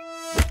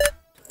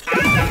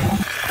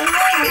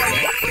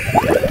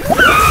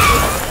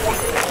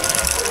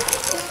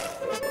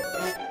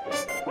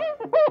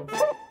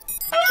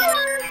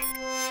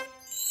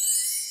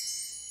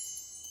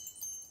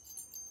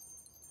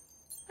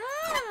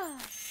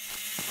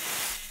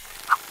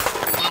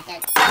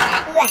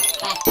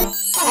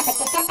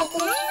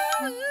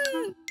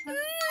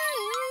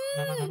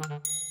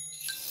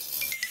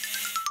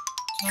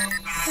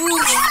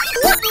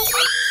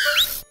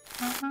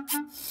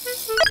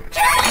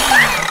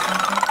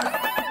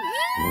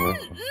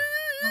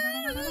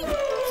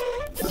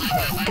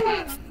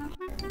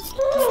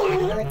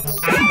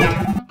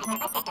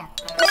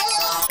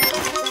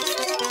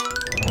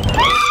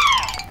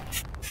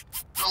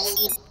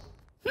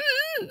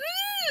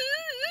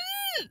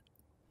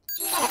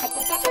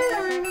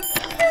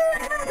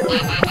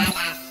 Phew!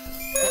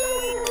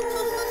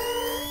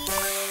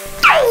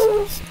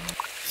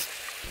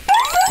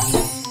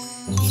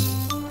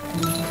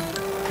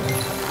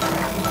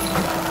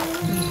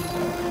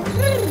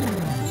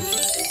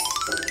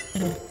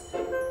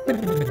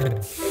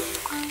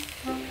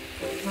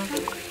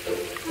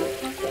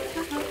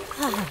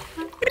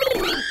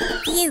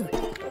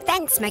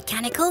 Thanks,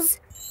 Mechanicals.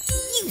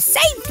 You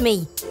saved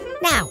me.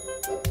 Now,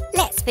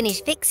 let's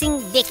finish fixing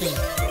Vicky.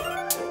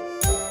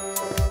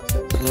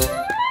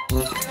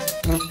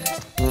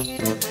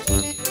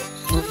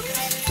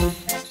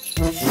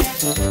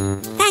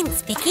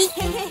 Thanks, Vicky.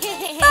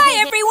 Bye,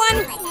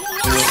 everyone.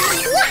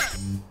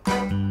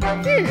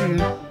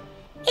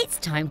 It's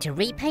time to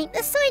repaint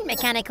the sign,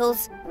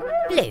 Mechanicals.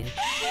 Blue,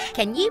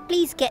 can you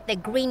please get the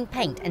green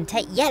paint and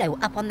take yellow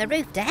up on the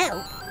roof to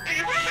help?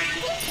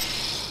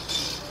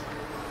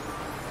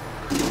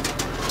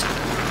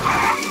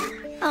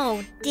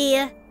 Oh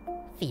dear,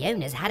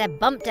 Fiona's had a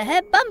bump to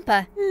her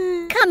bumper.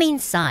 Come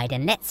inside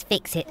and let's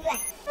fix it.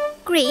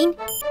 Green,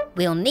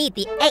 we'll need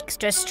the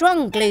extra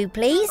strong glue,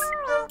 please.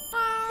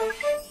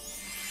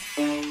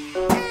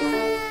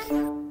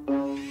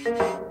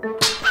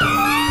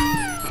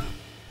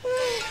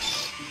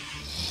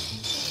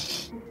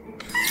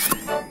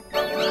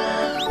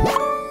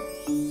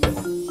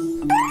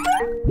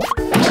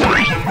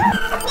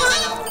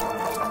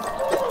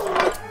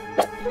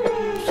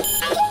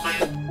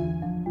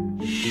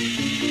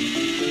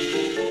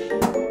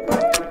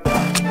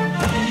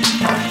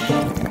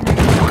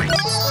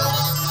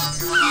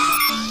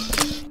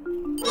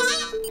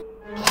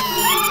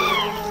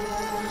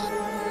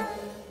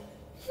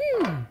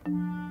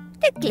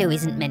 Glue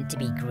isn't meant to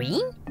be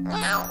green.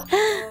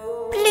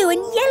 Blue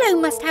and yellow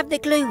must have the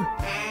glue.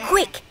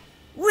 Quick,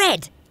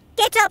 red,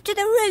 get up to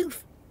the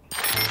roof.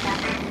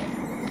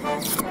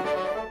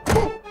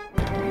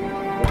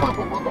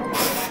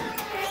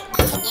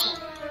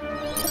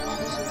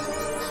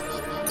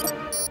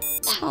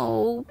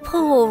 Oh,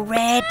 poor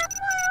Red.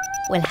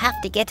 We'll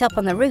have to get up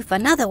on the roof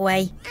another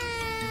way.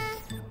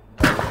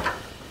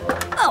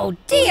 Oh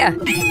dear,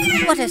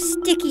 what a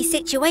sticky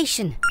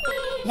situation.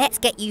 Let's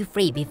get you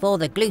free before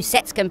the glue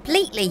sets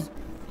completely.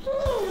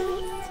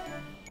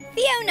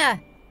 Fiona,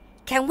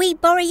 can we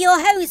borrow your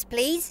hose,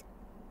 please?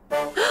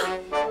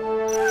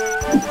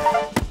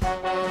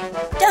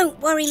 Don't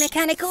worry,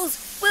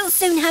 Mechanicals. We'll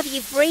soon have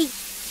you free.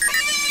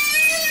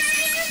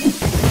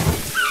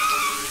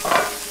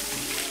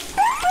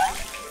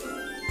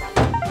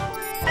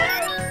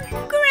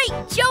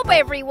 Great job,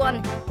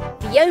 everyone.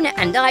 Fiona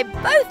and I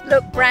both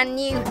look brand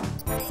new.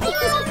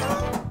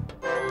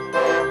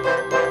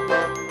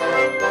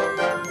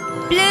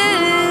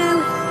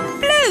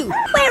 Blue,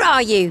 where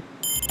are you?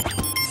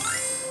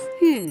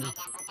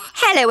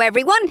 Hello,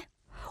 everyone.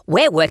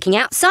 We're working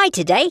outside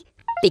today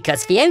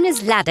because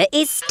Fiona's ladder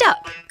is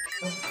stuck.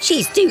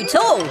 She's too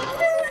tall.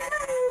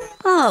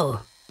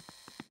 Oh,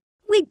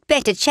 we'd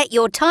better check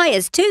your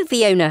tyres too,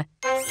 Fiona.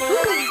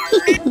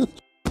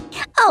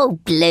 Oh,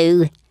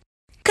 Blue.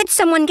 Could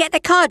someone get the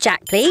car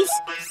jack, please?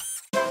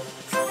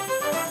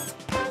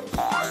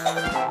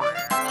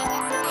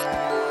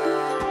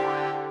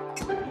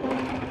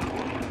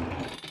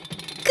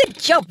 Good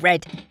job,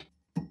 Red.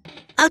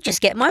 I'll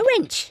just get my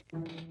wrench.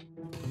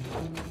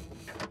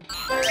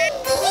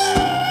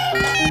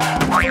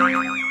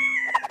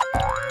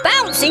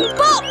 Bouncing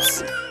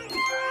bots!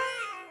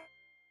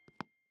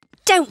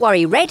 Don't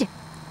worry, Red.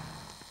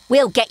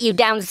 We'll get you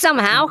down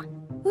somehow.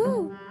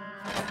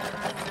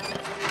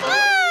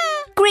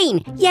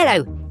 Green,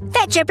 yellow,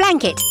 fetch a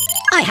blanket.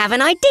 I have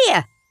an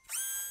idea.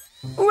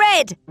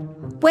 Red,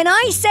 when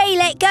I say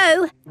let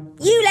go,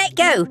 you let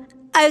go,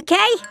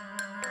 okay?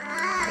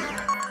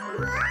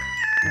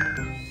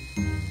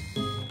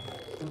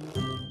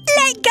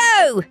 Let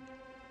go!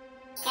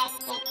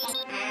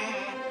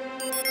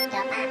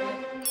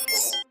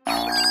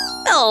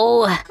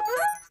 Oh.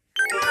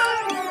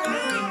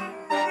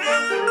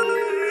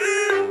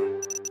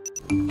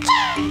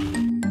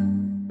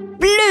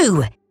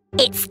 Blue,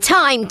 it's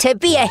time to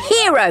be a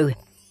hero.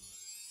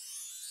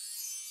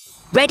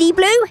 Ready,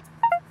 Blue?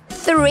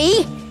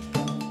 3,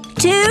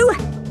 2,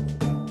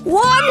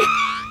 1,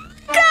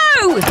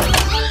 go!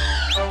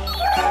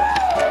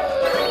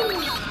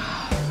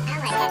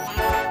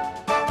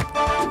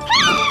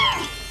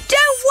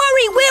 Don't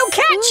worry, we'll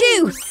catch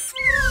you!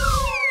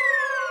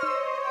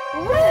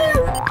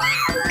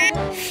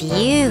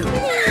 Phew.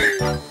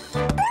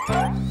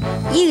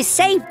 You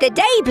saved the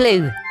day,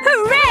 Blue.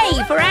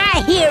 Hooray for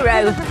our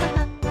hero.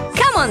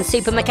 Come on,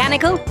 Super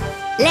Mechanical.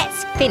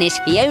 Let's finish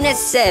Fiona's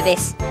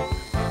service.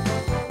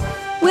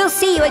 We'll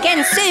see you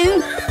again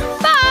soon.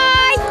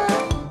 Bye!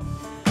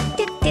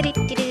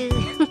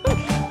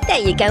 There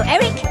you go,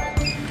 Eric.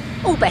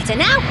 All better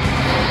now.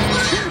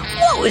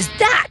 What was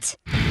that?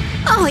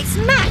 Oh, it's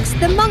Max,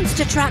 the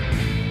monster truck.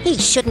 He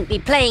shouldn't be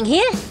playing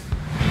here.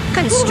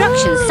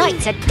 Construction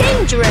sites are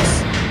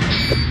dangerous.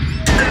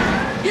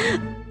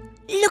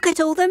 Look at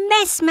all the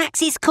mess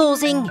Max is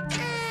causing.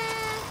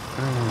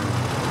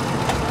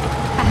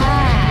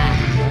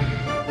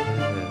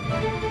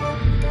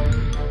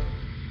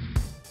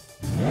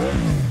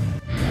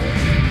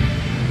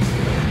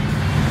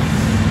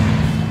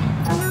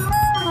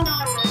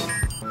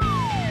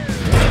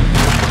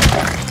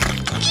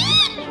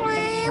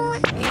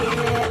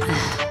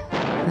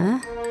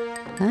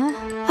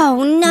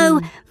 Oh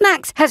no,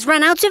 Max has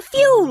run out of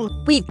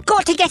fuel. We've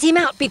got to get him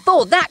out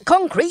before that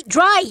concrete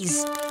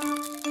dries.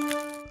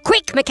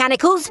 Quick,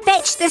 mechanicals,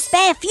 fetch the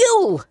spare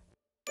fuel.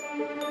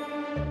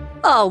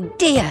 Oh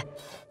dear,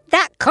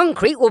 that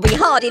concrete will be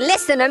hard in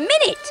less than a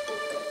minute.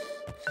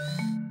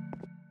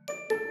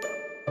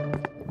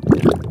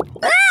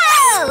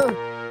 Oh!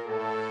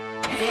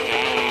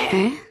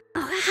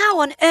 Oh, how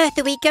on earth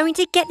are we going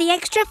to get the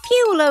extra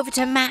fuel over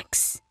to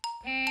Max?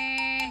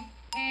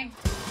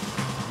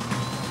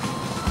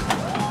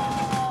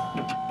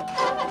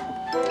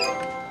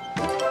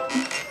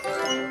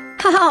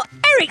 Oh,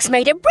 Eric's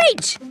made a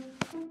bridge!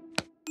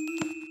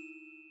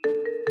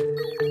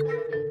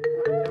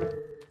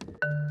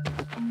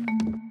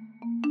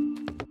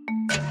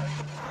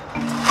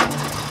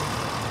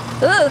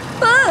 Oh,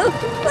 oh,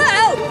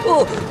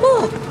 oh,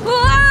 oh,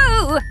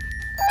 oh.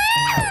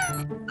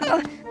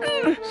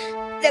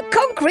 The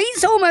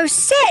concrete's almost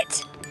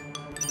set.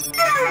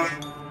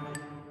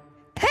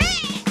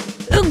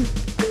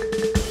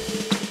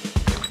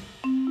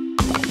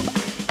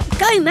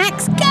 Go,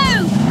 Max,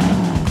 go!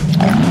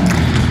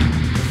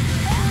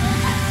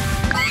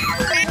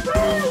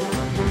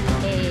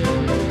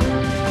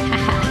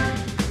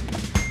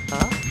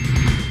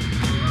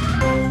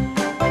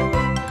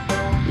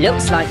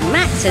 Looks like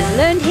Max has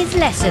learned his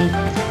lesson.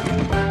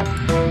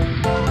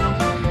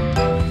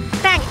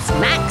 Thanks,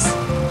 Max.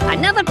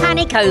 Another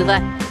panic over.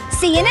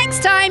 See you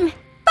next time.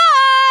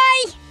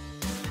 Bye!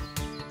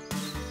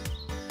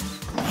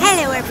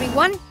 Hello,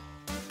 everyone.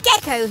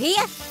 Gecko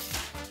here.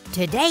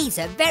 Today's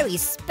a very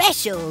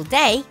special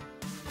day.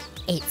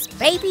 It's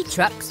Baby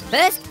Truck's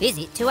first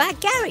visit to our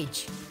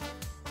garage.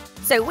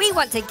 So we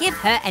want to give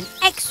her an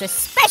extra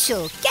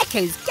special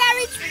Gecko's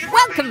Garage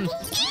welcome.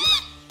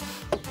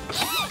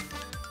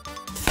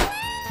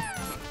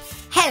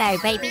 Hello,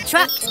 Baby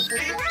Truck.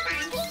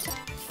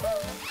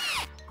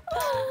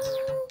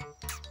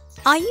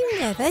 Are you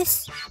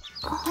nervous?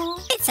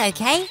 It's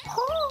okay.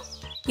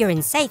 You're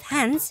in safe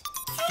hands.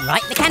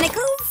 Right,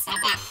 mechanicals?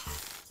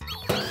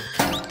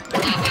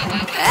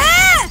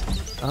 Ah!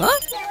 Huh?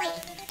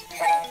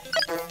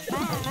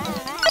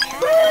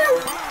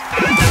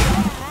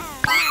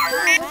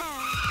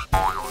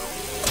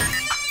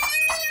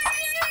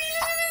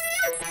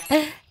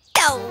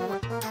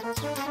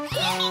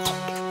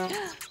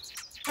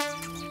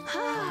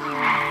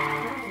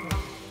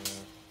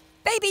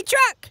 Baby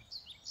Truck!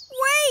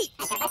 Wait!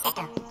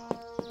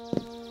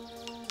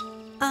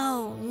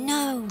 Oh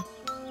no,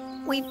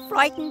 we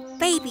frightened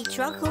Baby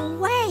Truck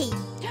away.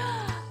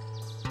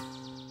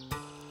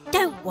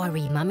 Don't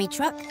worry, Mummy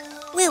Truck.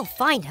 We'll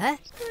find her.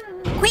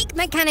 Quick,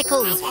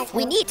 mechanicals!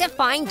 We need to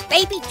find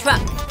Baby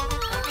Truck.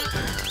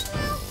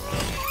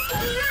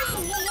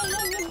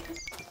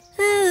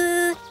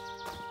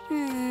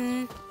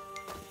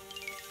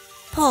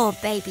 Poor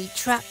Baby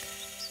Truck.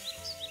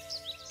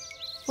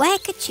 Where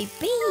could she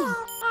be?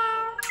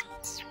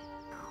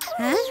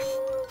 Huh?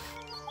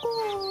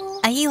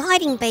 Are you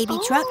hiding, Baby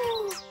Truck?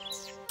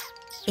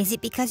 Is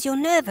it because you're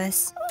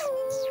nervous?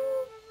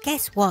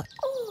 Guess what?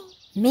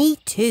 Me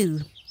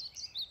too.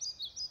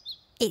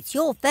 It's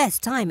your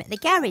first time at the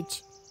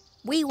garage.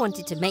 We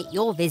wanted to make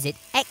your visit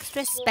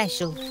extra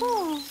special.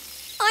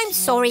 I'm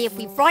sorry if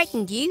we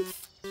frightened you,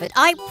 but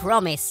I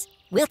promise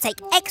we'll take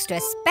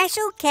extra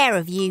special care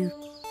of you.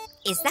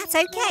 Is that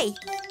okay?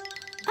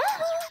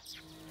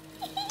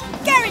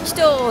 Garage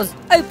doors,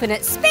 open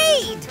at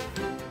speed.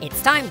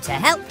 It's time to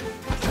help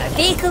a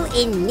vehicle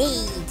in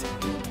need.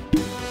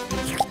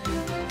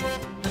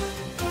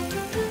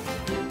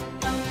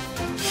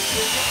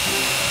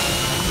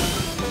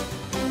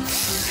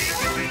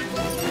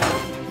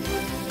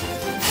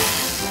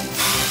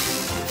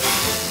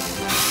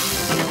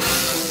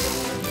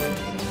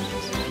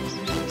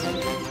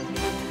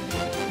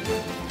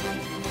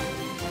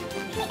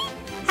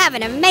 Have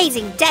an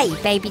amazing day,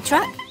 Baby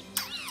Truck.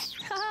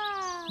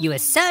 You are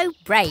so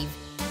brave.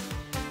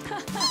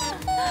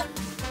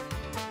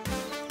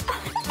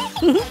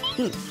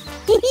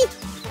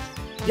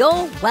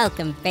 You're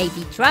welcome,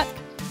 Baby Truck.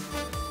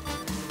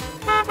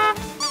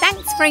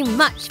 Thanks very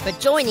much for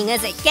joining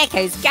us at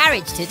Gecko's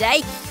Garage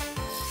today.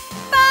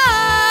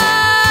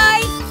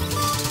 Bye!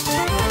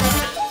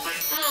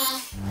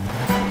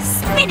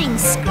 Spinning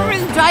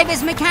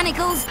screwdrivers,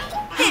 mechanicals.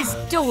 This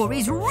door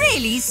is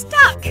really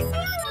stuck.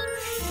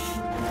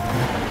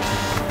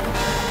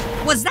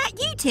 Was that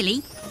you,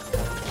 Tilly?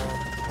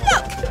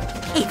 Look,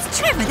 it's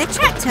Trevor the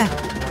tractor.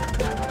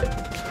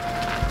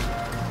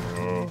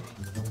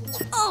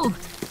 Oh,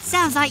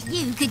 sounds like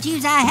you could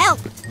use our help.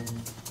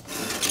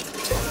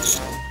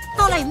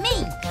 Follow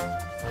me.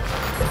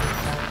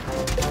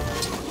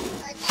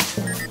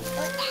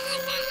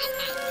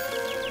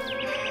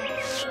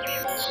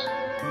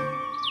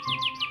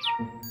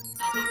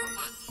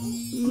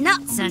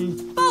 Nuts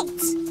and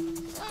bolts.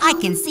 I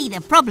can see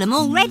the problem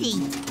already.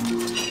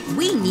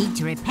 We need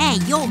to repair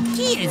your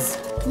gears.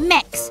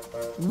 Mex,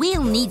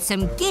 we'll need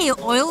some gear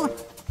oil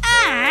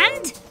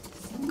and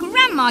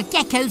Grandma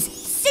Gecko's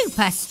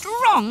super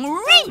strong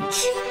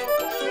wrench.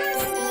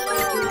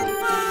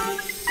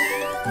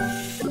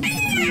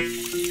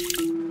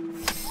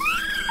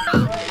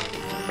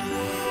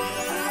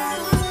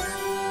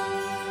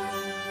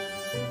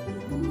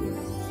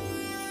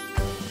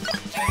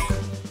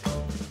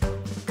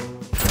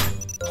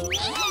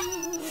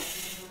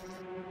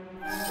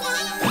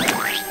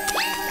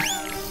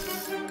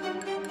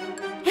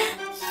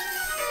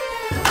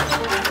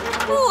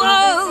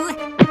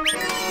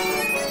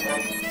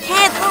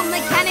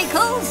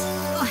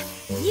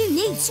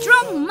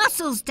 strong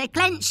muscles to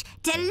clench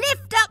to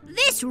lift up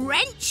this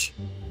wrench.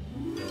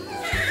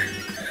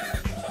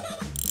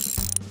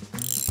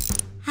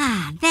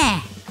 Ah,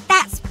 there.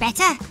 That's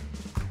better.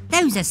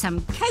 Those are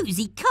some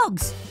cosy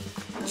cogs.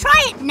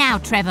 Try it now,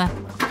 Trevor.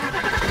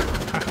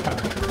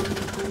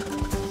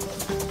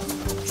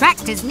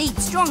 Tractors need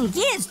strong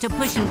gears to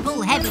push and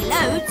pull heavy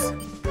loads.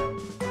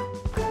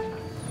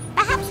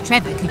 Perhaps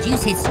Trevor could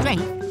use his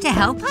strength to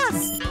help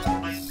us.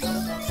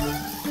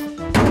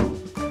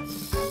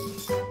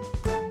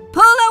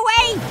 Pull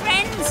away,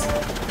 friends!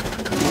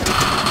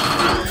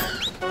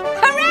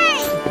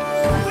 Hooray!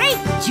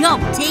 Great job,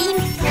 team!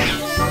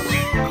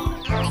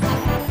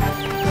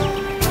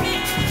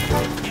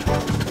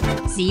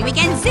 See you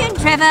again soon,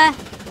 Trevor.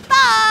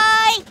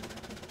 Bye!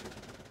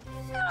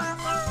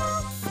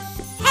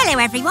 Hello,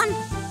 everyone.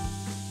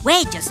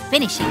 We're just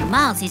finishing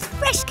Miles's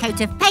fresh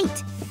coat of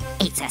paint.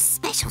 It's a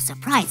special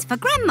surprise for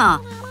Grandma.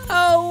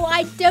 Oh,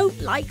 I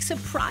don't like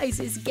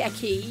surprises,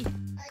 Gecky.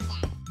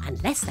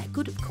 Unless they're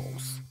good, of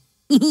course.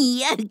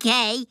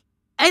 Okay.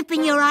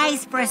 Open your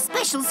eyes for a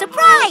special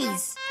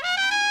surprise.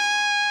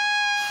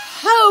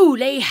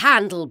 Holy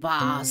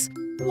handlebars!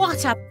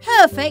 What a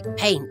perfect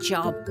paint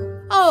job.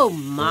 Oh,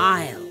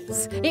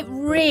 Miles, it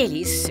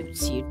really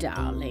suits you,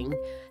 darling.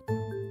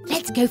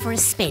 Let's go for a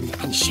spin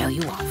and show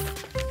you off.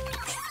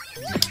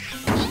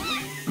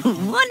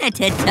 One at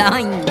a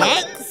time,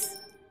 Lex.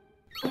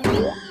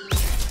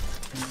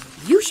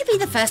 You should be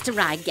the first to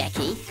ride,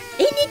 Gecky.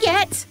 In you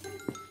get.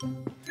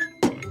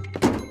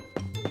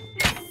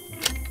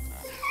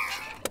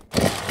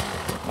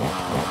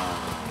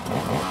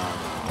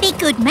 Be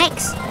good,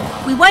 Max.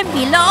 We won't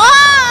be long.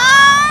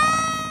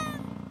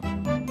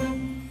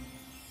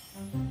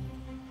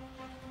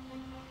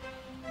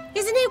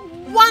 Isn't it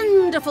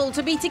wonderful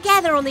to be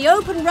together on the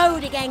open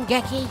road again,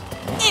 Gecky?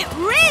 It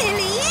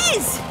really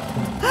is.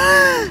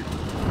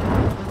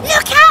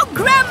 Look out,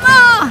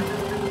 Grandma!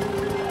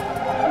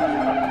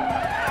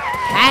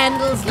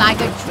 Handles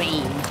like a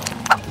dream.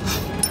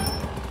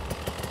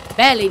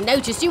 Barely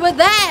noticed you were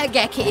there,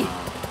 Gecky.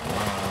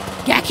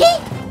 Gecky?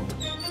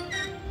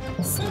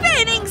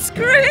 Spinning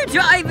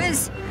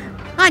screwdrivers!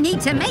 I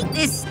need to make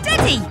this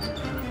steady.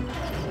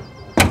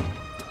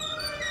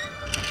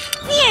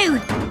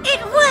 Phew!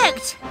 It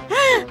worked!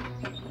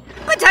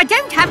 But I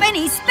don't have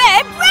any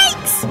spare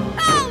brakes!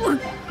 Oh!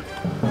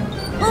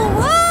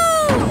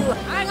 Whoa!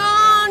 Hang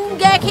on,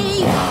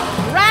 Gecky.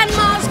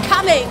 Grandma's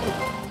coming.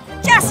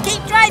 Just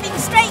keep driving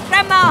straight,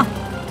 Grandma.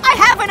 I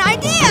have an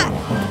idea.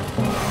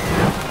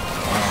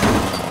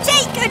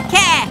 Take good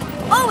care.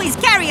 Always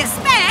carry a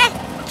spare.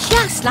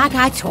 Just like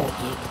I taught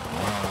you.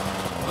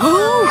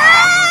 Oh!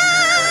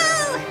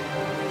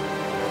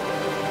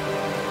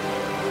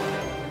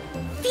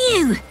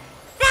 Phew!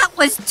 That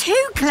was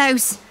too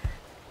close.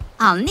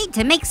 I'll need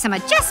to make some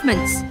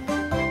adjustments.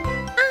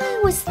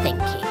 I was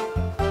thinking,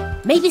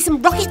 maybe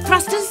some rocket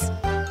thrusters?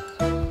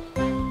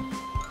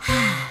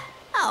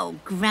 Oh,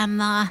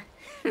 Grandma.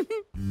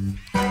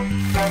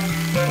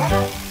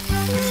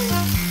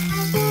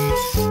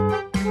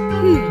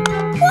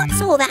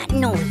 What's all that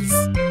noise?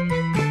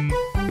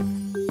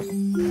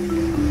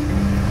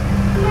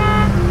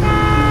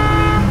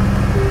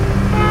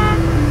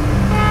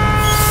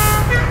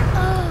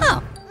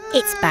 Oh,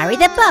 it's Barry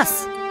the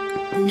bus.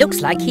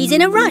 Looks like he's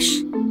in a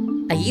rush.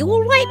 Are you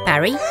all right,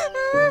 Barry?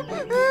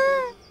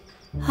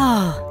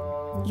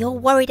 Oh, you're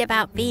worried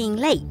about being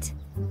late.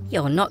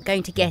 You're not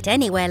going to get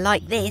anywhere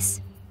like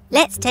this.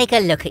 Let's take a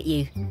look at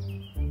you.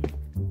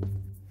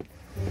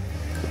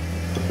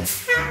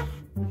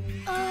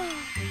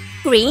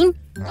 Green,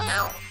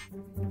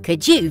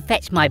 could you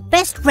fetch my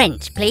best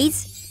wrench,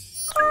 please?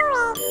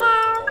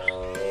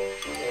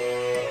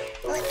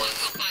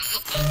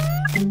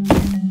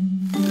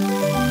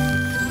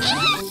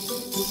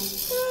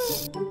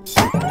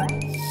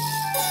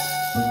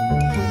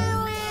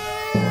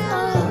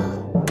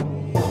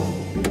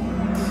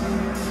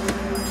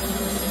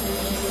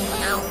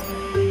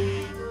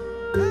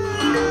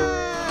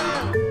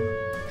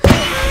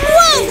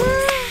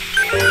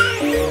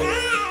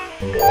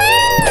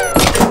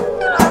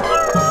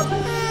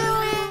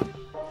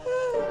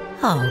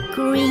 Oh,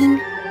 Green,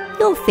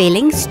 you're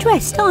feeling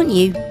stressed, aren't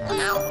you?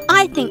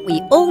 I think we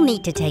all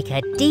need to take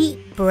a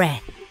deep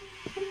breath.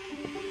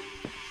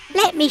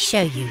 Let me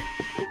show you.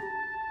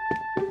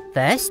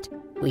 First,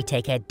 we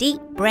take a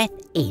deep breath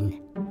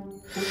in.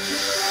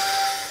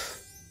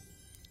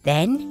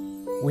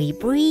 Then, we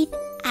breathe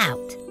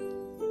out.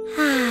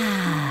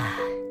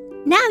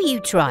 Now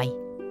you try.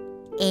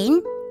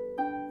 In.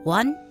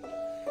 1,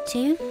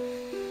 2,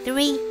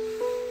 3,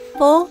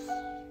 4,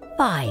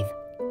 5.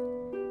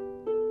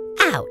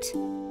 Out.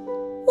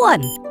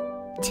 1,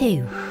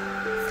 2,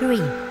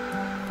 3,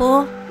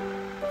 4,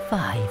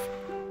 5.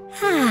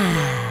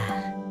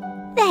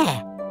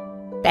 There.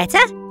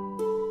 Better?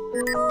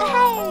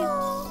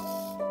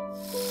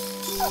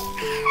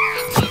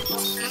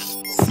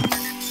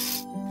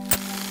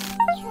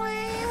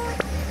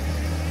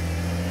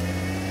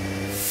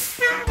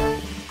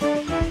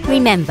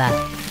 Remember,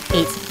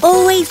 It's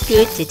always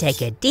good to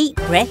take a deep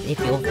breath if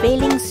you're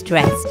feeling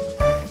stressed.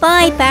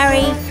 Bye,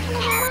 Barry.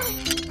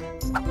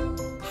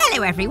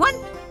 Hello, everyone.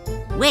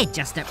 We're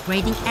just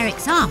upgrading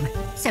Eric's arm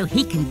so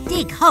he can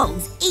dig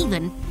holes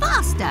even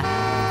faster.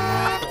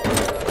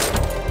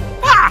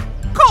 Ah!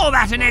 Call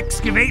that an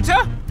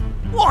excavator?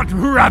 What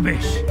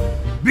rubbish!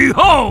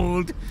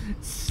 Behold,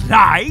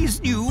 Sly's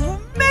new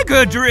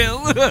mega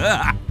drill.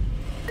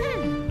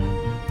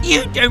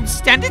 You don't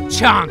stand a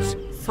chance,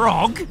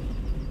 Frog.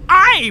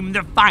 I'm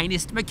the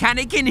finest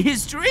mechanic in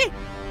history.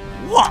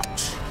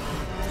 Watch.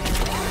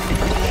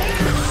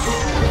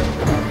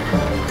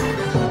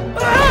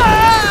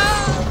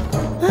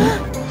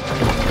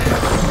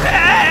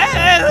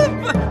 Help!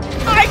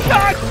 I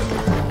can't.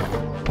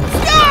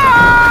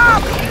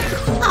 Stop!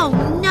 Oh,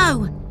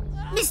 no.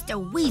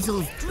 Mr.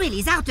 Weasel's drill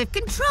is out of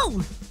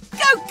control.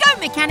 Go, go,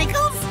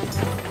 Mechanicals!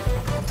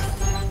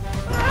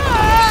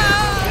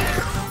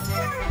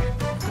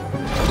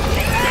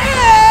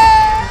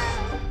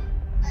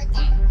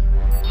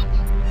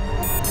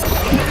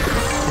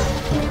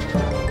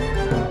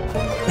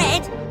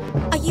 Red,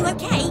 are you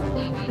okay?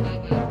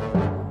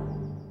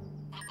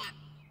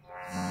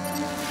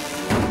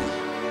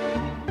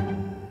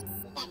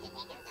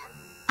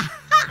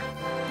 Aha!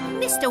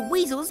 Mr.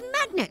 Weasel's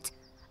magnet.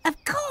 Of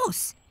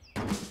course.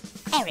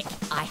 Eric,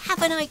 I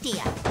have an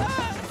idea.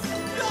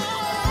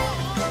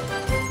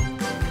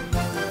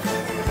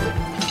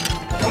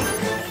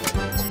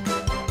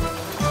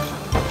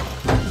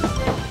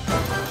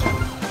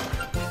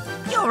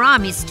 Your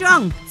arm is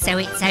strong, so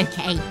it's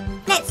okay.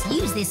 Let's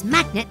use this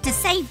magnet to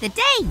save the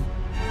day.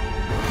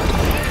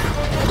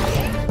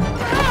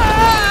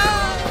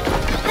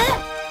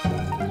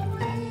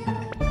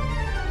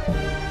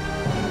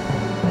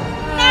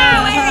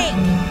 No, Eric!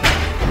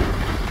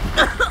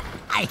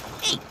 I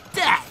hate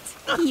that.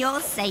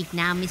 You're safe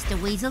now,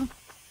 Mr. Weasel.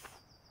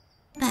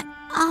 But,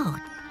 oh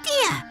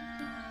dear,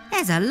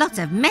 there's a lot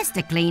of mess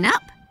to clean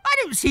up. I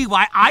don't see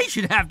why I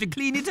should have to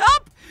clean it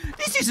up.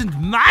 This isn't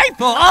my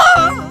fault.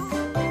 Oh!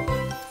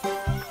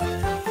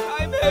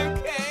 I'm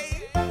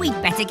okay.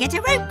 We'd better get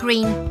a rope,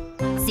 Green.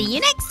 See you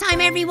next time,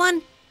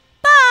 everyone.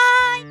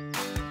 Bye!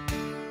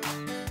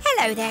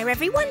 Hello there,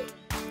 everyone.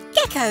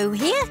 Gecko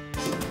here.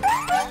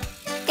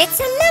 It's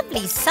a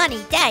lovely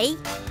sunny day,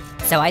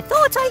 so I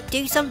thought I'd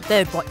do some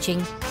bird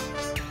watching.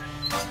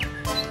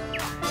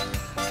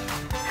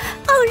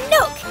 Oh,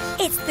 look!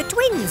 It's the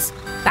twins,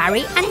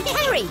 Barry and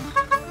Carrie.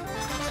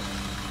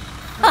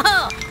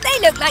 Oh, they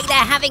look like they're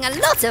having a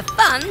lot of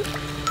fun.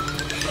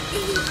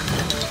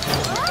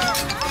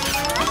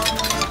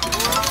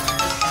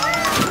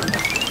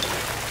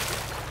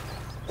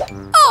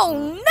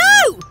 Oh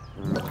no!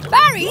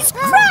 Barry's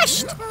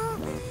crashed!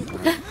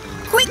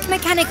 Quick,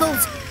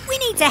 Mechanicals! We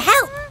need to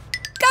help!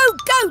 Go,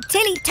 go,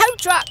 Tilly tow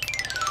truck!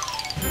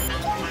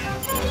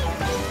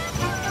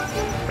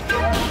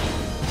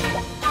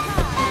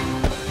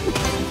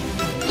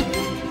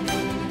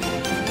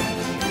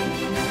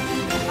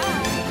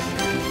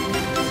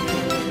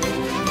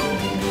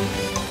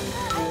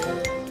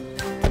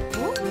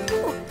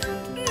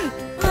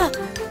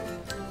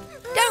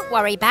 Don't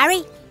worry,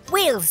 Barry.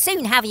 We'll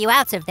soon have you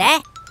out of there.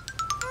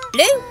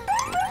 Blue?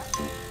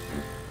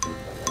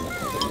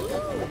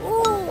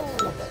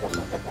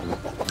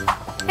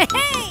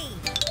 Hey!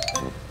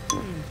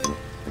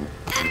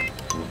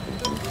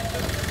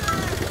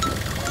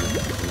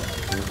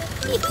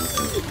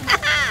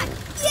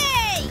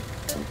 Yay!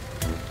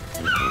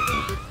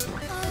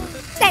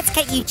 Let's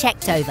get you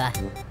checked over.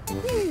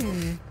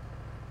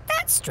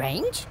 That's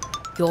strange.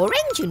 Your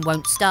engine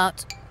won't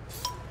start.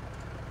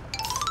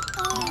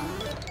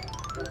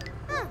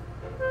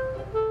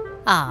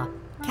 Ah,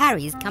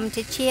 Carrie's come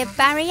to cheer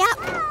Barry up.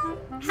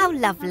 How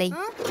lovely.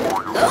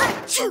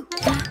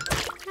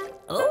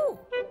 Oh,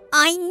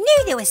 I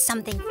knew there was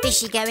something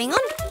fishy going on.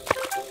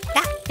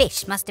 That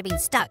fish must have been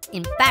stuck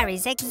in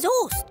Barry's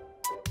exhaust.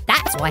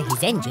 That's why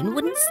his engine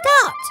wouldn't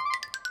start.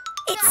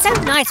 It's so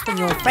nice when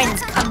your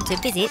friends come to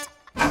visit.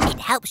 It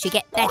helps you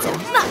get better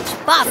much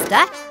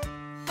faster.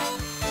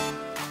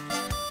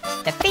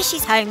 The fish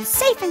is home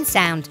safe and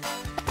sound.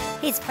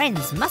 His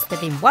friends must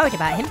have been worried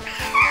about him.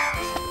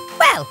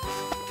 Well,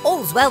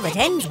 all's well that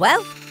ends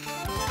well.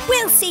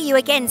 We'll see you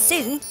again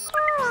soon